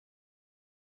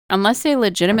 Unless they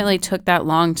legitimately took that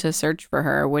long to search for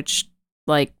her, which,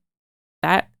 like,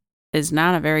 that is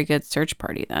not a very good search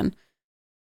party then.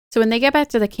 So when they get back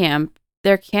to the camp,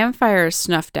 their campfire is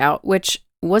snuffed out, which,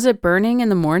 was it burning in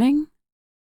the morning?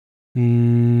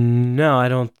 No, I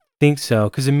don't think so.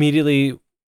 Because immediately,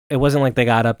 it wasn't like they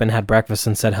got up and had breakfast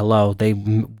and said hello. They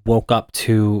woke up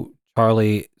to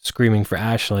Charlie screaming for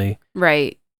Ashley.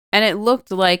 Right. And it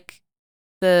looked like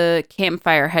the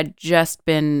campfire had just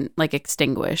been, like,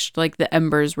 extinguished. Like, the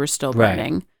embers were still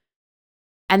burning. Right.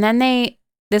 And then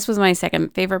this was my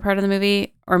second favorite part of the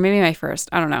movie, or maybe my first.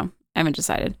 I don't know. I haven't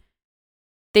decided.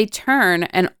 They turn,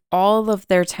 and all of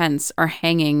their tents are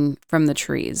hanging from the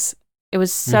trees. It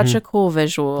was such a cool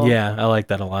visual. Yeah, I like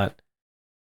that a lot.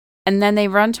 And then they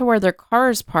run to where their car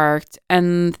is parked,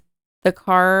 and the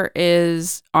car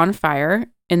is on fire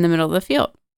in the middle of the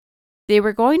field. They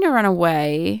were going to run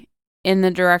away in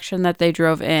the direction that they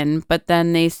drove in, but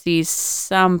then they see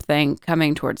something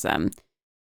coming towards them.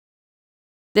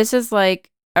 This is like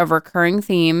a recurring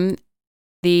theme.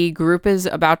 The group is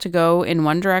about to go in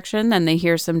one direction, then they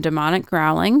hear some demonic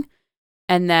growling,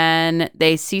 and then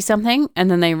they see something, and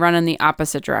then they run in the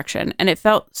opposite direction. And it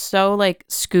felt so like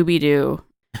Scooby-Doo,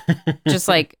 just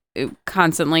like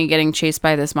constantly getting chased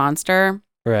by this monster.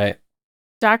 Right.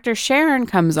 Dr. Sharon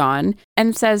comes on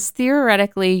and says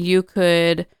theoretically you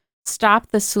could stop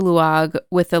the Suluag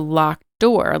with a locked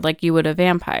door like you would a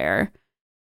vampire.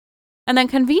 And then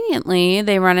conveniently,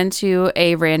 they run into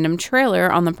a random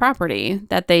trailer on the property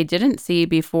that they didn't see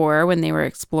before when they were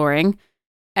exploring.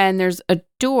 And there's a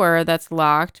door that's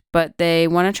locked, but they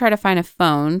want to try to find a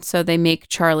phone, so they make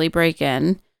Charlie break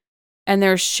in. And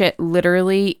there's shit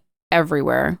literally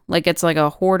everywhere. Like it's like a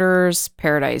hoarder's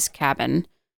paradise cabin.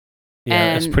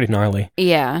 Yeah, it's pretty gnarly.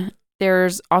 Yeah.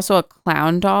 There's also a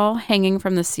clown doll hanging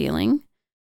from the ceiling.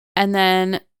 And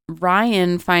then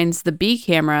Ryan finds the B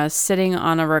camera sitting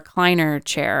on a recliner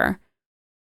chair.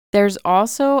 There's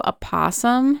also a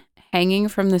possum hanging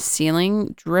from the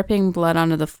ceiling, dripping blood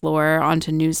onto the floor,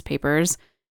 onto newspapers.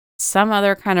 Some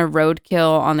other kind of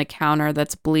roadkill on the counter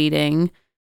that's bleeding.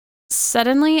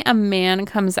 Suddenly, a man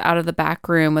comes out of the back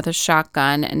room with a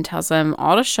shotgun and tells them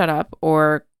all to shut up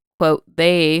or, quote,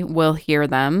 they will hear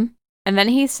them. And then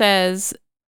he says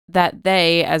that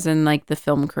they, as in like the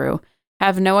film crew,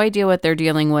 have no idea what they're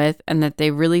dealing with and that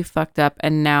they really fucked up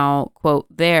and now, quote,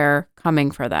 they're coming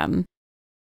for them.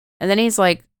 And then he's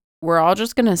like, we're all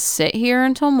just going to sit here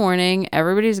until morning.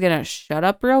 Everybody's going to shut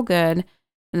up real good.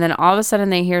 And then all of a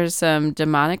sudden they hear some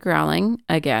demonic growling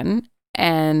again.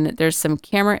 And there's some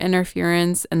camera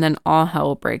interference, and then all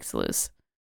hell breaks loose.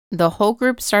 The whole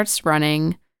group starts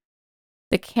running.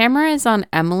 The camera is on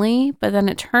Emily, but then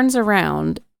it turns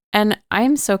around, and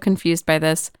I'm so confused by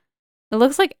this. It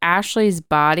looks like Ashley's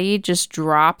body just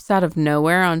drops out of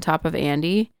nowhere on top of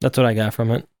Andy. That's what I got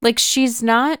from it. Like, she's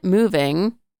not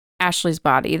moving. Ashley's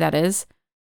body, that is.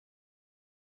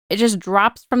 It just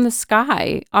drops from the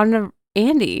sky onto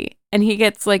Andy. And he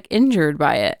gets like injured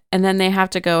by it. And then they have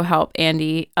to go help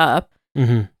Andy up.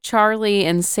 Mm-hmm. Charlie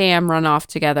and Sam run off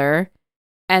together.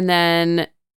 And then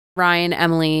Ryan,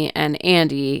 Emily, and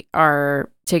Andy are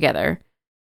together.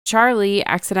 Charlie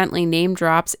accidentally name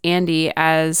drops Andy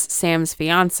as Sam's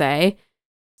fiance.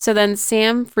 So then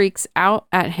Sam freaks out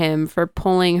at him for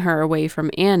pulling her away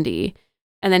from Andy.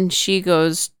 And then she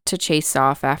goes to chase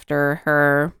off after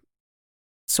her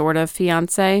sort of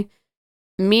fiance.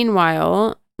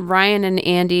 Meanwhile, Ryan and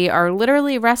Andy are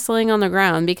literally wrestling on the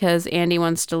ground because Andy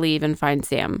wants to leave and find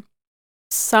Sam.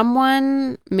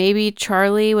 Someone, maybe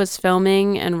Charlie, was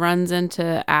filming and runs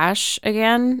into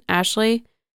Ashley.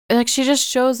 Like, she just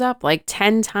shows up like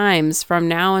 10 times from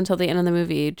now until the end of the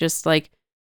movie, just like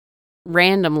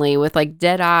randomly with like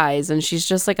dead eyes. And she's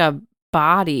just like a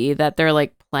body that they're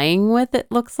like playing with,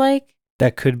 it looks like.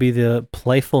 That could be the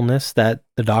playfulness that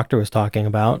the doctor was talking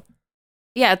about.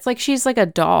 Yeah, it's like she's like a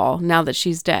doll now that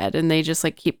she's dead, and they just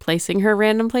like keep placing her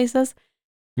random places.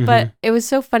 Mm-hmm. But it was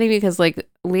so funny because like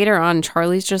later on,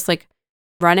 Charlie's just like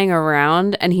running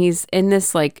around and he's in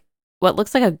this like what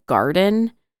looks like a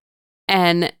garden,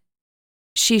 and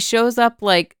she shows up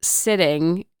like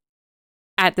sitting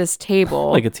at this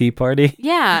table. Like a tea party?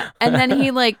 Yeah. And then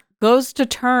he like goes to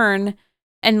turn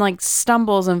and like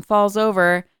stumbles and falls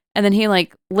over. And then he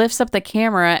like lifts up the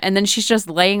camera and then she's just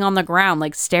laying on the ground,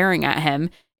 like staring at him.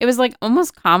 It was like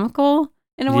almost comical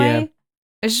in a way.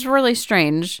 It's just really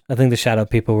strange. I think the shadow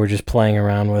people were just playing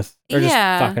around with, or just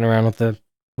fucking around with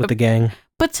the gang.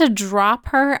 But to drop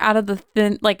her out of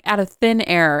thin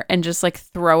air and just like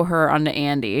throw her onto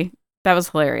Andy, that was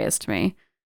hilarious to me,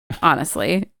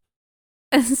 honestly.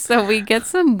 And so we get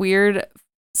some weird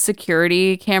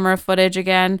security camera footage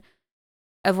again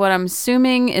of what I'm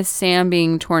assuming is Sam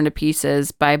being torn to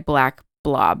pieces by black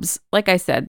blobs. Like I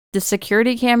said, the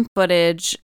security cam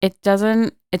footage, it's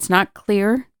not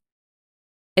clear.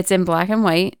 It's in black and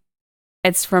white.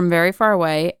 It's from very far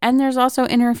away. And there's also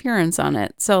interference on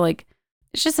it. So like,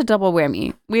 it's just a double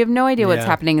whammy. We have no idea what's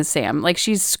happening to Sam. Like,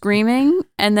 she's screaming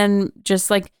and then just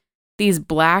like these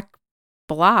black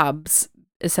blobs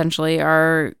essentially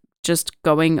are just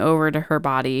going over to her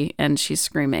body and she's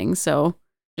screaming. So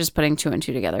just putting two and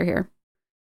two together here.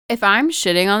 If I'm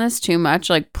shitting on this too much,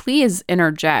 like, please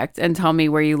interject and tell me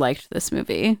where you liked this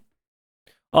movie.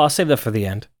 Oh, I'll save that for the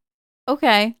end.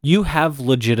 Okay. You have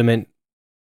legitimate,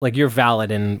 like, you're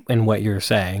valid in what you're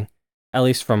saying, at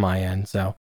least from my end,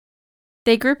 so.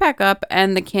 They group back up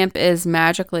and the camp is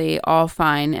magically all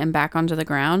fine and back onto the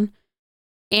ground.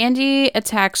 Andy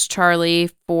attacks Charlie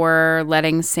for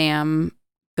letting Sam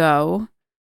go,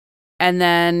 and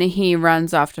then he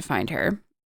runs off to find her.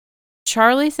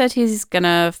 Charlie said he's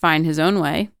gonna find his own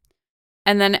way,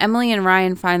 and then Emily and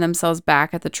Ryan find themselves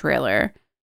back at the trailer.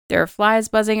 There are flies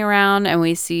buzzing around, and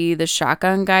we see the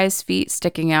shotgun guy's feet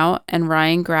sticking out, and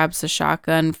Ryan grabs the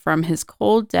shotgun from his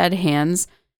cold, dead hands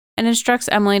and instructs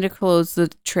Emily to close the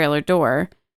trailer door.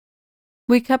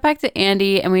 We cut back to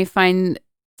Andy, and we find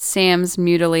Sam's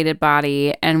mutilated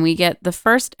body, and we get the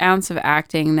first ounce of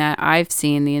acting that I've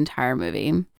seen the entire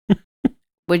movie.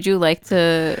 Would you like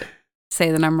to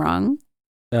say that I'm wrong?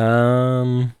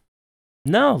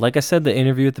 No, like I said, the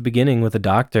interview at the beginning with the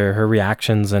doctor, her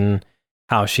reactions and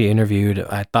how she interviewed,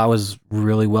 I thought was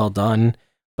really well done.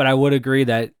 But I would agree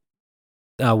that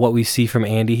what we see from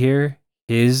Andy here,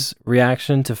 his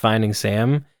reaction to finding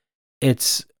Sam,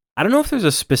 I don't know if there's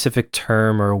a specific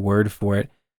term or a word for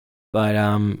it, but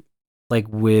like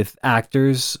with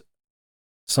actors,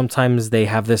 sometimes they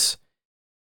have this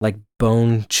like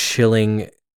bone chilling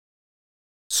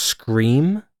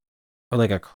scream or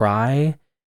like a cry,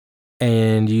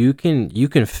 and you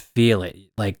can feel it,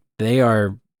 like they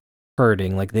are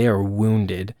hurting, like they are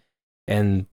wounded.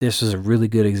 And this is a really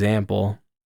good example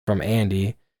from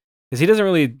Andy, because he doesn't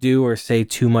really do or say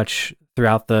too much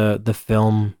throughout the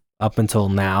film up until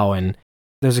now. And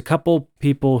there's a couple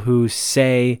people who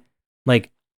say,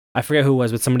 like, I forget who it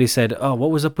was, but somebody said, "Oh,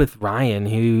 what was up with Ryan?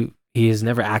 He has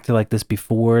never acted like this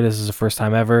before. This is the first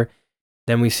time ever."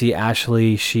 Then we see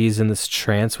Ashley; she's in this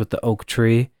trance with the oak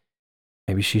tree.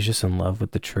 Maybe she's just in love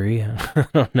with the tree. I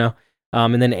don't know.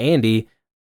 And then Andy,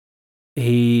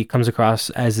 he comes across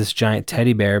as this giant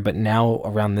teddy bear, but now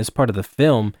around this part of the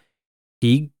film,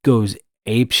 he goes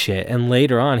ape shit, and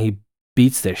later on, he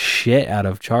beats the shit out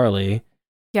of Charlie.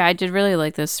 Yeah, I did really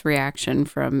like this reaction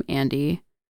from Andy.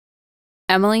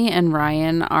 Emily and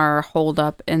Ryan are holed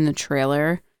up in the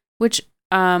trailer, which,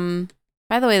 by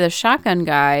the way, the shotgun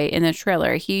guy in the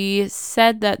trailer, he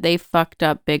said that they fucked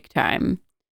up big time.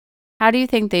 How do you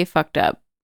think they fucked up?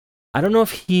 I don't know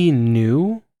if he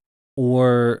knew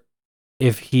or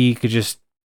if he could just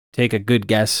take a good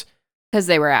guess. Because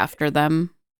they were after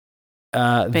them,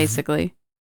 Uh, basically.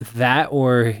 That,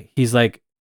 or he's like,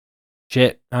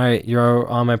 shit, all right, you're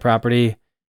on my property.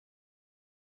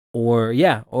 Or,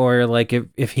 yeah, or like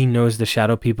if he knows the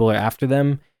shadow people are after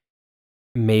them,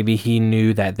 maybe he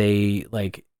knew that they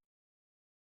like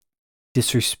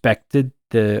disrespected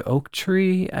the oak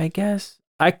tree, I guess.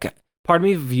 Part of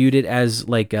me viewed it as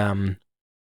like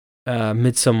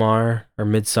Midsummer or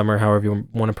Midsummer, however you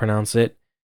want to pronounce it,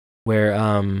 where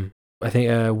I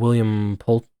think William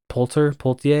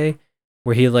Poultier,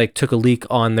 where he like took a leak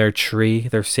on their tree,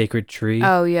 their sacred tree.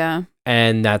 Oh, yeah.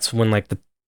 And that's when like the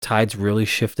tides really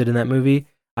shifted in that movie.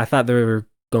 I thought they were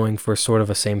going for sort of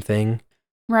a same thing.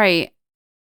 Right.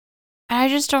 I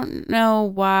just don't know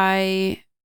why.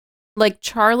 Like,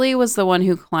 Charlie was the one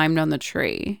who climbed on the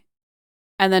tree.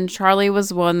 And then Charlie was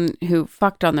the one who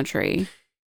fucked on the tree.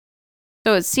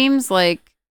 So it seems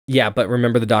like... Yeah, but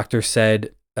remember the doctor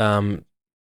said... that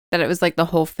it was like the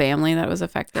whole family that was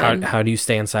affected. How do you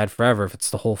stay inside forever if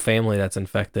it's the whole family that's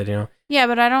infected, you know? Yeah,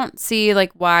 but I don't see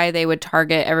like why they would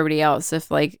target everybody else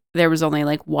if like there was only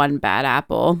like one bad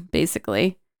apple,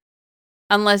 basically.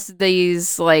 Unless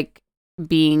these like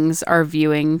beings are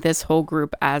viewing this whole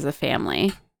group as a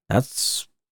family. That's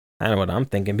kind of what I'm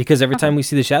thinking. Because every time we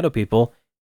see the shadow people,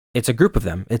 it's a group of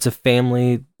them. It's a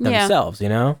family themselves, you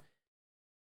know?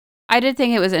 I did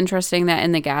think it was interesting that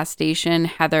in the gas station,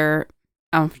 Heather...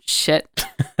 Oh, shit.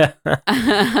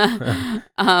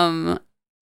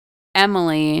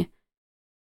 Emily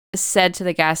said to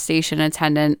the gas station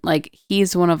attendant, like,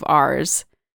 he's one of ours,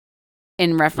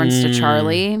 in reference to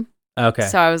Charlie. Okay.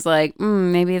 So I was like,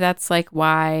 maybe that's like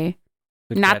why.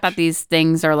 Good Not catch. that these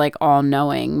things are like all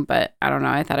knowing, but I don't know.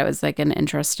 I thought it was like an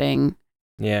interesting...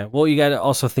 Yeah. Well, you got to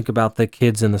also think about the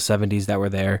kids in the 70s that were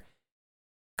there,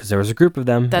 because there was a group of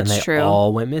them. That's and they true.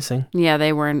 all went missing. Yeah,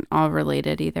 they weren't all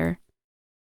related either.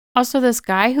 Also, this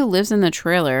guy who lives in the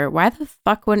trailer, why the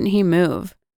fuck wouldn't he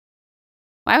move?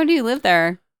 Why would he live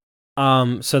there?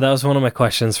 So that was one of my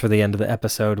questions for the end of the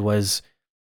episode. Was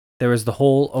there was the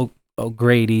whole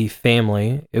Grady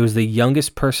family. It was the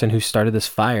youngest person who started this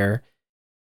fire,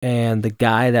 and the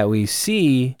guy that we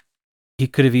see, he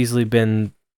could have easily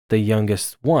been the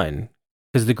youngest one,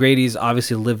 because the Gradys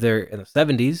obviously lived there in the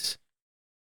 70s,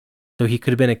 so he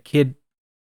could have been a kid.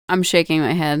 I'm shaking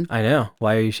my head. I know.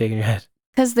 Why are you shaking your head?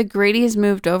 Because the Grady's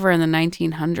moved over in the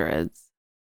 1900s.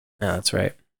 No, that's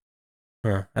right.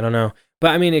 Huh, I don't know. But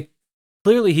I mean,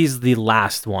 clearly he's the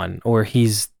last one, or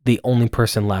he's the only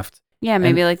person left. Yeah,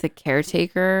 maybe like the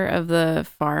caretaker of the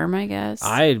farm, I guess.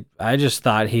 I just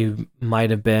thought he might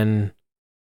have been...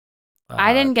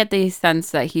 I didn't get the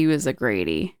sense that he was a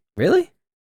Grady. Really?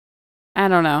 I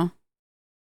don't know.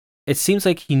 It seems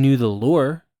like he knew the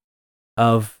lore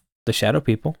of the shadow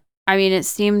people. I mean, it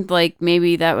seemed like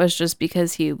maybe that was just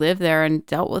because he lived there and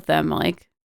dealt with them like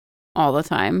all the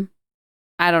time.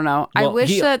 I don't know. Well, I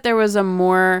wish that there was a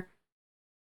more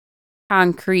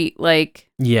concrete like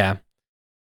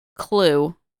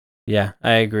clue. Yeah,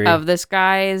 I agree. of this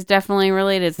guy is definitely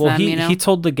related to Well, them, you know? he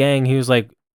told the gang, he was like,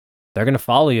 they're gonna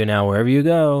follow you now wherever you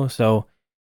go. So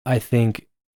I think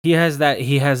he has that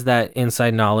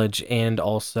inside knowledge, and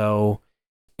also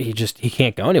he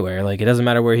can't go anywhere. Like, it doesn't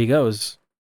matter where he goes.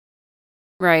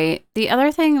 Right. The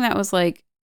other thing that was like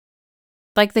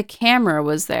the camera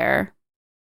was there.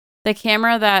 The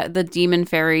camera that the demon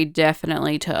fairy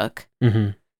definitely took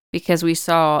Mm-hmm. because we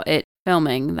saw it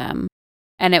filming them.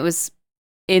 And it was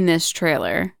in this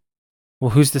trailer.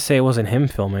 Well, who's to say it wasn't him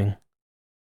filming?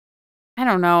 I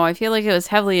don't know. I feel like it was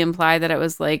heavily implied that it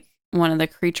was like one of the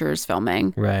creatures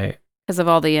filming Right. because of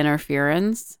all the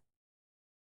interference.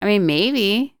 I mean,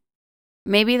 maybe.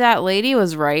 Maybe that lady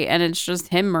was right and it's just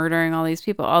him murdering all these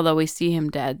people, although we see him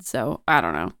dead. So I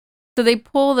don't know. So they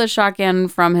pull the shotgun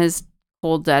from his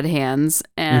cold, dead hands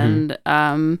and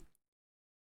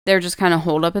they're just kind of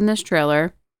holed up in this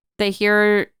trailer. They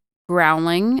hear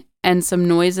growling and some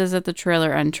noises at the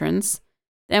trailer entrance.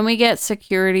 Then we get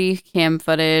security cam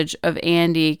footage of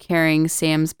Andy carrying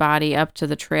Sam's body up to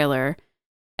the trailer.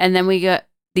 And then we get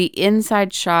the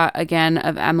inside shot again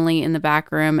of Emily in the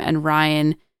back room and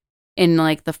Ryan in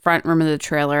like the front room of the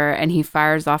trailer. And he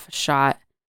fires off a shot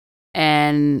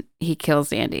and he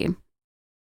kills Andy.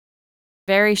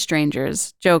 Very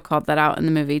strangers. Joe called that out in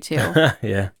the movie too.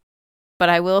 Yeah. But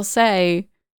I will say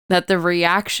that the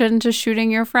reaction to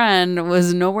shooting your friend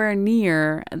was nowhere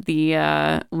near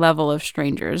the level of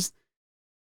strangers.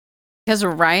 Because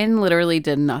Ryan literally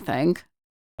did nothing.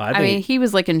 I mean, he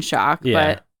was like in shock,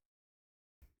 yeah. but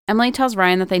Emily tells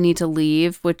Ryan that they need to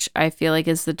leave, which I feel like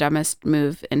is the dumbest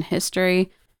move in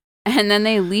history. And then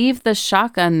they leave the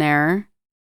shotgun there.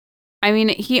 I mean,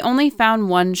 he only found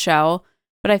one shell,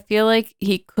 but I feel like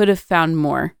he could have found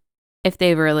more if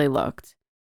they really looked.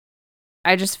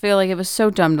 I just feel like it was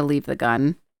so dumb to leave the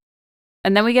gun.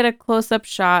 And then we get a close-up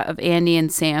shot of Andy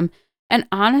and Sam. And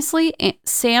honestly,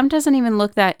 Sam doesn't even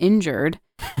look that injured.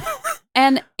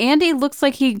 And Andy looks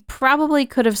like he probably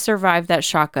could have survived that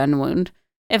shotgun wound,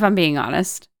 if I'm being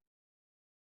honest.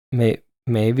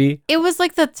 Maybe. It was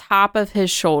like the top of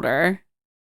his shoulder.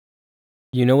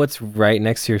 You know what's right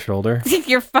next to your shoulder?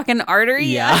 Your fucking artery?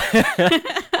 Yeah.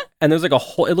 And there's like a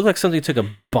hole. It looked like somebody took a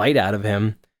bite out of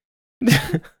him.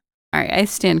 All right, I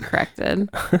stand corrected.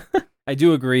 I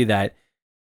do agree that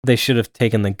they should have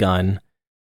taken the gun.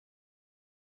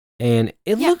 And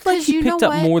it looked like he picked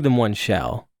up more than one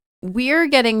shell. We're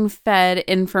getting fed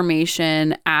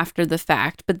information after the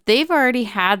fact, but they've already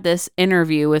had this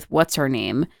interview with what's her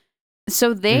name.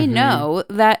 So they know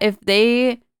that if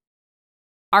they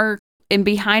are in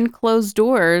behind closed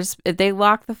doors, if they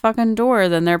lock the fucking door,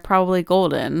 then they're probably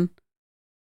golden.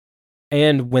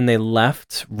 And when they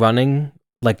left running,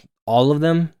 like all of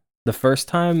them, the first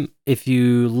time, if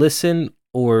you listen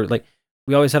or like,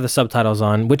 we always have the subtitles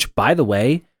on, which by the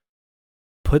way,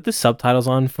 put the subtitles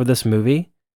on for this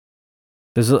movie.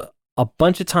 There's a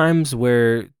bunch of times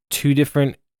where two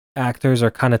different actors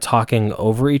are kind of talking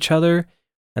over each other.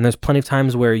 And there's plenty of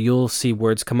times where you'll see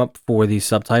words come up for these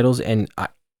subtitles. And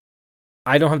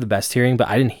I don't have the best hearing, but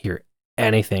I didn't hear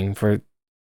anything for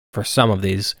some of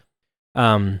these.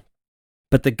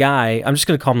 But the guy, I'm just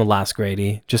going to call him the last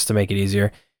Grady, just to make it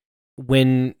easier.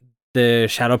 When the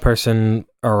shadow person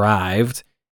arrived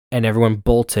and everyone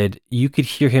bolted, you could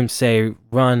hear him say,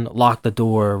 "Run, lock the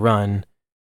door, run."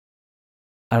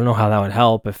 I don't know how that would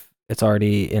help if it's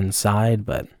already inside,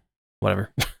 but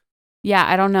whatever. Yeah,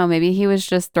 I don't know. Maybe he was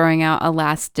just throwing out a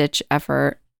last-ditch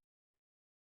effort.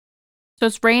 So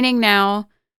it's raining now.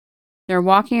 They're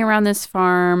walking around this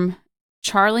farm.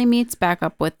 Charlie meets back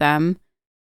up with them.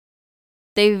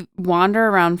 They wander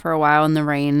around for a while in the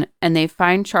rain, and they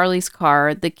find Charlie's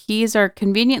car. The keys are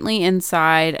conveniently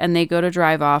inside, and they go to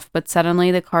drive off, but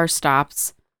suddenly the car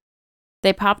stops.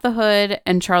 They pop the hood,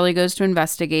 and Charlie goes to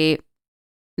investigate.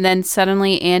 Then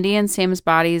suddenly, Andy and Sam's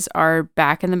bodies are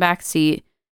back in the back seat,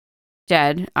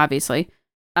 dead, obviously.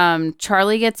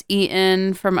 Charlie gets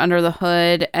eaten from under the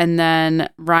hood, and then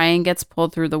Ryan gets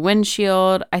pulled through the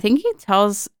windshield. I think he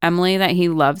tells Emily that he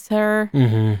loves her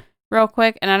real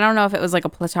quick, and I don't know if it was like a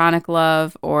platonic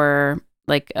love or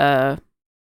like a...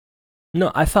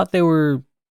 No, I thought they were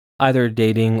either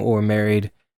dating or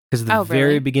married, because at the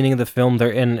very beginning of the film, they're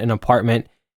in an apartment,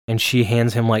 and she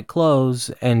hands him like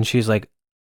clothes, and she's like,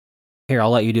 "Here,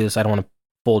 I'll let you do this. I don't want to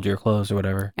fold your clothes or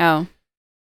whatever." Oh.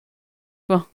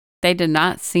 Well, they did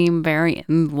not seem very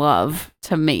in love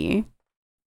to me.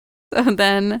 So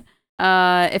then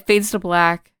it fades to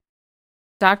black.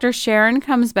 Dr. Sharon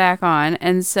comes back on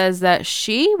and says that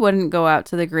she wouldn't go out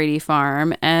to the Grady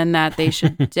farm and that they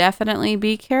should definitely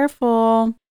be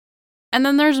careful. And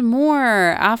then there's more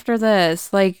after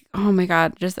this. Like, oh my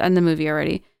God, just end the movie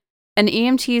already. An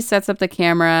EMT sets up the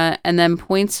camera and then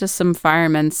points to some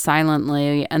firemen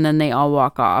silently, and then they all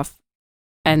walk off.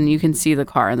 And you can see the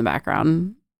car in the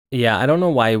background. Yeah, I don't know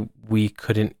why we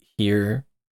couldn't hear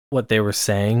what they were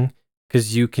saying,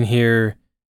 because you can hear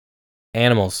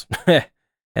animals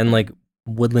and like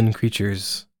woodland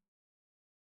creatures.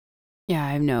 Yeah,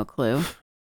 I have no clue.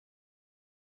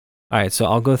 All right, so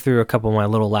I'll go through a couple of my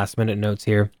little last minute notes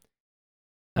here.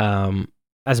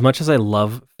 As much as I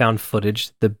love found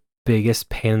footage, the biggest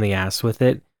pain in the ass with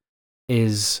it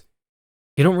is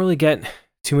you don't really get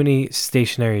too many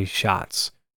stationary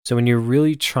shots. So when you're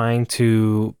really trying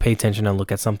to pay attention and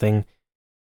look at something,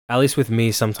 at least with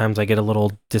me, sometimes I get a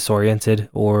little disoriented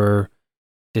or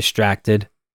distracted,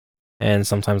 and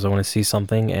sometimes I want to see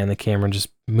something and the camera just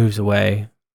moves away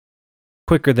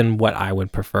quicker than what I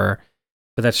would prefer.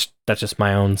 But that's just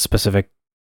my own specific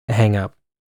hang up.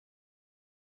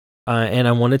 And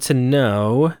I wanted to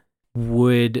know,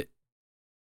 would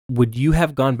you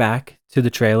have gone back to the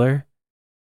trailer?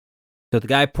 So the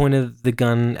guy pointed the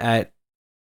gun at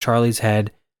Charlie's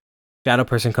head. Shadow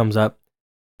person comes up,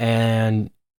 and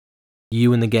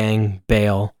you and the gang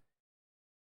bail.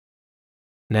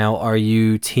 Now, are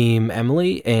you team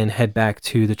Emily and head back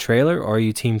to the trailer, or are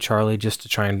you team Charlie just to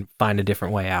try and find a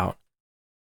different way out?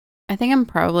 I think I'm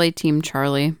probably Team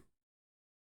Charlie.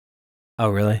 Oh,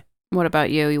 really? What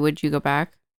about you? Would you go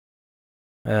back?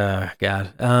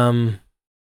 God.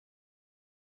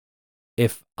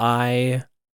 If I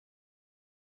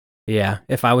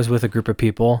was with a group of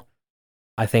people,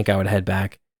 I think I would head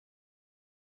back.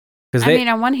 I mean,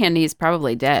 on one hand, he's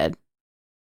probably dead.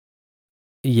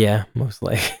 Yeah, most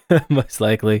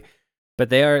likely. But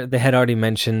they had already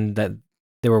mentioned that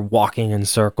they were walking in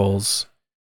circles.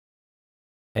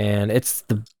 And it's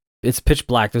pitch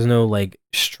black. There's no like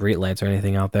street lights or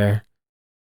anything out there.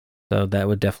 So that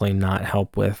would definitely not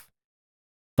help with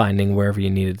finding wherever you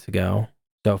needed to go.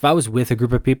 So if I was with a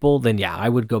group of people, then yeah, I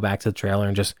would go back to the trailer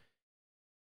and just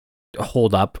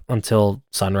hold up until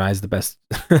sunrise the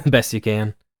best you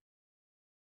can.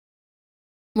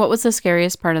 What was the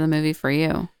scariest part of the movie for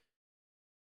you?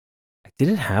 I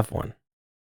didn't have one.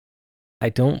 I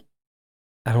don't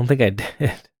think I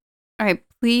did. All right,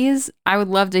 please. I would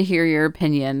love to hear your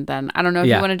opinion then. I don't know if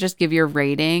you want to just give your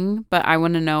rating, but I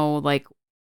want to know like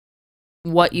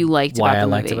what you liked Why about the I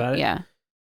movie. liked about it? Yeah.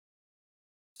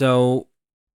 So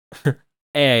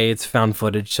it's found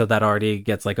footage, so that already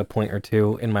gets like a point or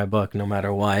two in my book, no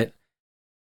matter what.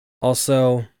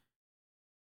 Also,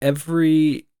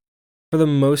 for the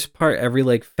most part, every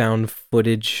like found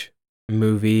footage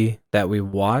movie that we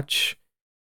watch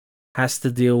has to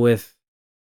deal with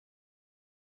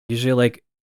usually like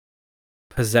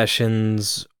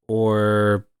possessions,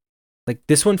 or like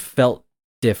this one felt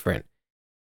different.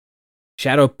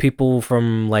 Shadow people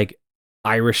from like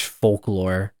Irish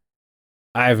folklore.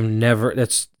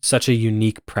 That's such a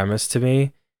unique premise to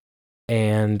me,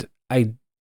 and I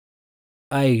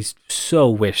so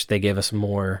wish they gave us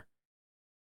more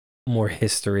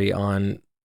history on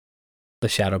the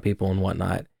shadow people and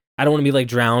whatnot. I don't want to be like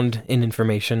drowned in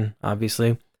information,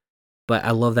 obviously, but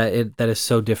I love that is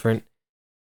so different.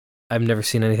 I've never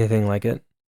seen anything like it.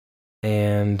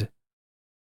 And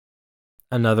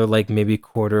another like maybe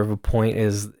quarter of a point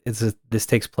is this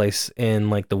takes place in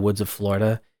like the woods of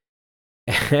Florida,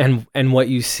 and what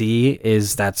you see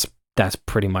is that's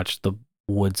pretty much the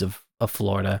woods of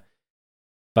Florida.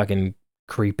 Fucking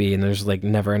creepy, and there's like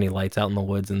never any lights out in the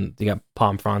woods, and you got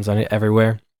palm fronds on it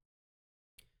everywhere.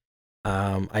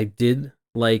 I did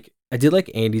like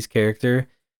Andy's character,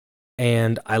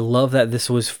 and I love that this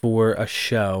was for a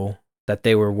show that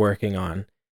they were working on.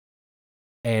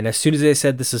 And as soon as they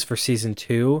said this is for season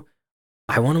 2,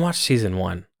 I want to watch season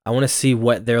 1. I want to see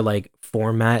what their like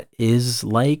format is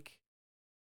like.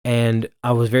 And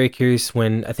I was very curious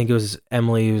when I think it was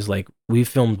Emily who was like, "We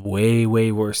filmed way,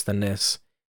 way worse than this."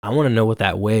 I want to know what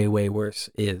that way, way worse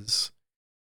is.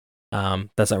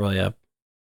 That's not really a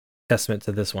testament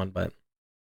to this one, but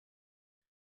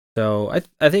so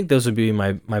I think those would be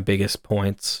my biggest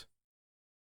points.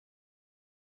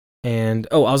 And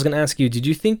I was gonna ask you, did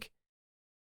you think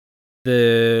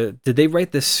did they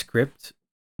write the script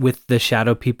with the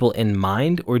shadow people in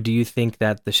mind, or do you think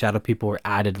that the shadow people were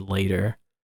added later?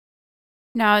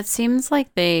 Now it seems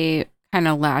like they kind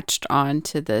of latched on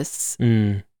to this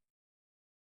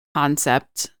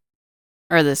concept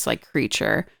or this like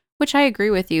creature, which I agree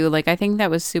with you. Like I think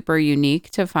that was super unique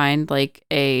to find like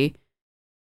a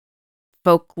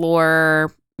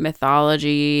folklore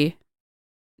mythology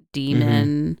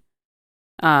demon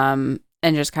and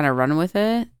just kind of run with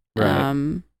it.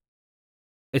 Right.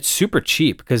 it's super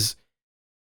cheap because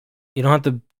you don't have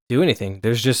to do anything.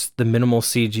 There's just the minimal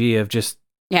CG of just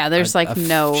Yeah, there's like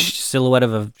no silhouette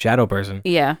of a shadow person.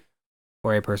 Yeah.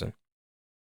 Or a person.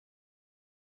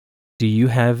 Do you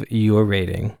have your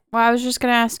rating? Well, I was just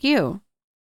gonna ask you.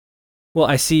 Well,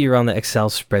 I see you're on the Excel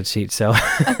spreadsheet, so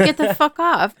Get the fuck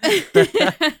off.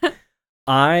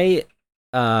 I'm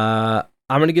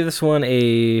gonna give this one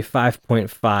a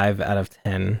 5.5 out of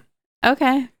 10.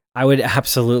 Okay. I would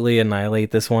absolutely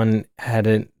annihilate this one had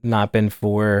it not been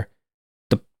for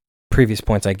the previous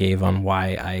points I gave on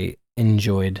why I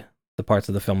enjoyed the parts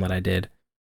of the film that I did.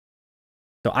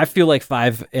 So I feel like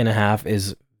 5.5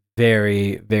 is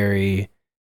very, very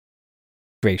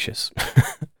gracious.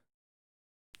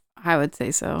 I would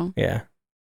say so. Yeah.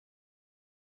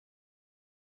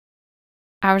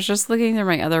 I was just looking through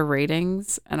my other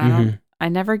ratings and I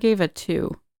never gave a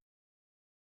 2.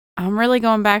 I'm really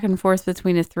going back and forth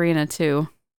between a 3 and a 2.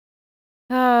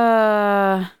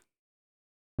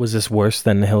 Was this worse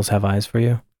than The Hills Have Eyes for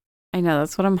you? I know,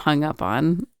 that's what I'm hung up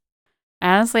on.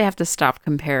 I honestly have to stop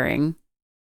comparing.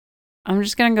 I'm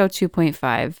just going to go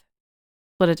 2.5.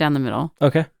 Split it down the middle.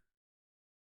 Okay.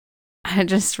 I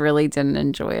just really didn't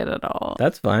enjoy it at all.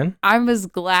 That's fine. I was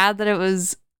glad that it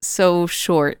was so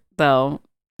short, though,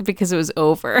 because it was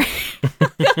over.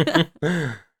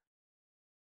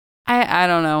 I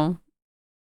don't know.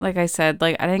 Like I said,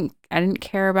 like I didn't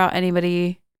care about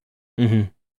anybody. Mm-hmm.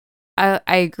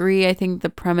 I agree. I think the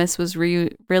premise was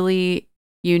really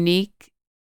unique,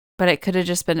 but it could have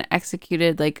just been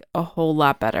executed like a whole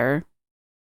lot better.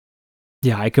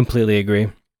 Yeah, I completely agree.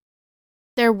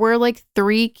 There were like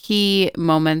 3 key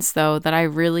moments though that I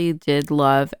really did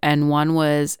love, and one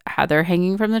was Heather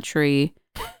hanging from the tree.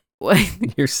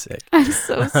 You're sick. I'm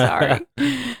so sorry.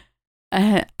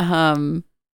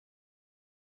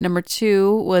 Number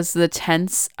 2 was the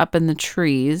tents up in the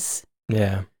trees.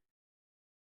 Yeah.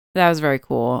 That was very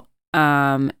cool.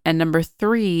 And number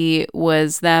 3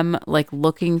 was them like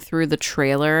looking through the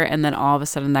trailer, and then all of a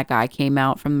sudden that guy came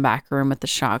out from the back room with the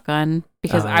shotgun,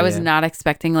 because I was not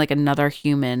expecting like another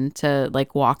human to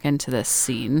like walk into this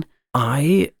scene.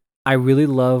 I really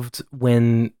loved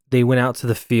when they went out to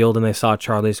the field and they saw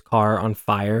Charlie's car on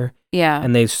fire. Yeah.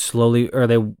 And they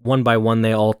one by one,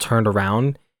 they all turned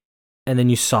around. And then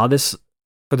you saw this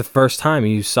for the first time.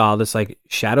 You saw this like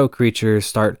shadow creature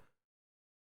start.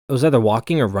 It was either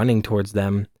walking or running towards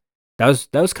them. That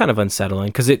was kind of unsettling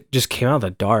because it just came out of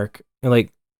the dark. And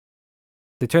like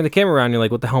they turned the camera around. And you're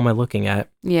like, what the hell am I looking at?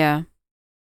 Yeah.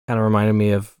 Kind of reminded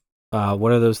me of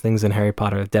what are those things in Harry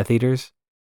Potter? Death Eaters?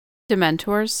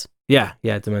 Dementors? Yeah,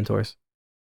 Dementors.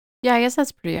 Yeah, I guess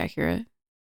that's pretty accurate.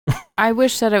 I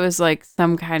wish that it was like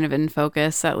some kind of in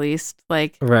focus at least.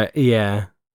 Like, right, yeah.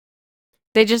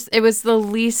 It was the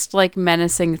least like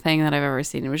menacing thing that I've ever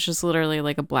seen. It was just literally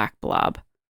like a black blob.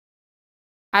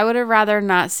 I would have rather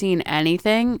not seen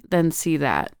anything than see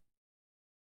that.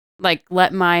 Like,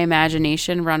 let my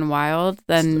imagination run wild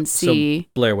than see. So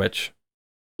Blair Witch.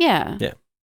 Yeah. Yeah.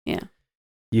 Yeah.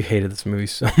 You hated this movie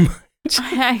so much.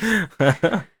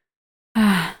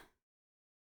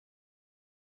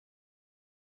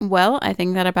 Well, I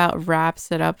think that about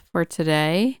wraps it up for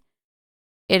today.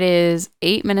 It is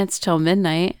 8 minutes till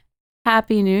midnight.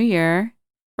 Happy New Year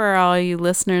for all you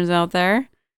listeners out there.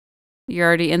 You're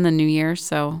already in the new year,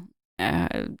 so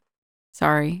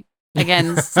sorry.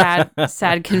 Again,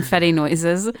 sad confetti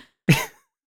noises.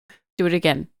 Do it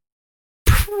again.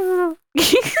 You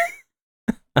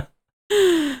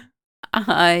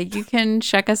can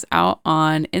check us out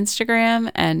on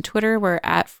Instagram and Twitter. We're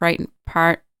at Fright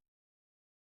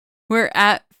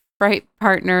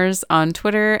Partners on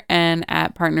Twitter and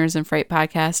at Partners in Fright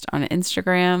Podcast on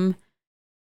Instagram.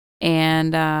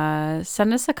 And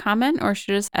send us a comment or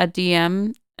shoot us a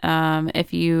DM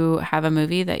if you have a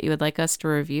movie that you would like us to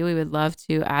review. We would love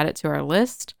to add it to our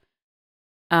list.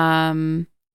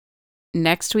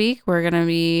 Next week, we're going to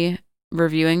be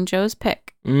reviewing Joe's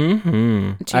pick.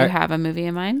 Mm-hmm. Do you have a movie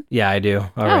in mind? Yeah, I do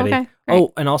already. Oh, okay.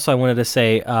 Oh, and also I wanted to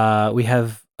say we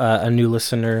have a new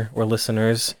listener or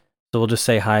listeners. So we'll just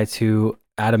say hi to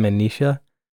Adam and Nisha.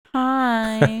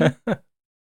 Hi.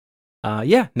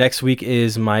 Yeah, next week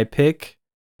is my pick.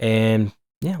 And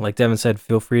yeah, like Devin said,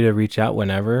 feel free to reach out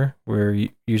whenever. We're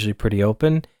usually pretty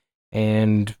open.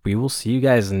 And we will see you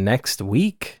guys next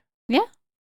week. Yeah.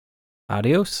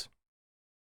 Adios.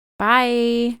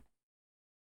 Bye.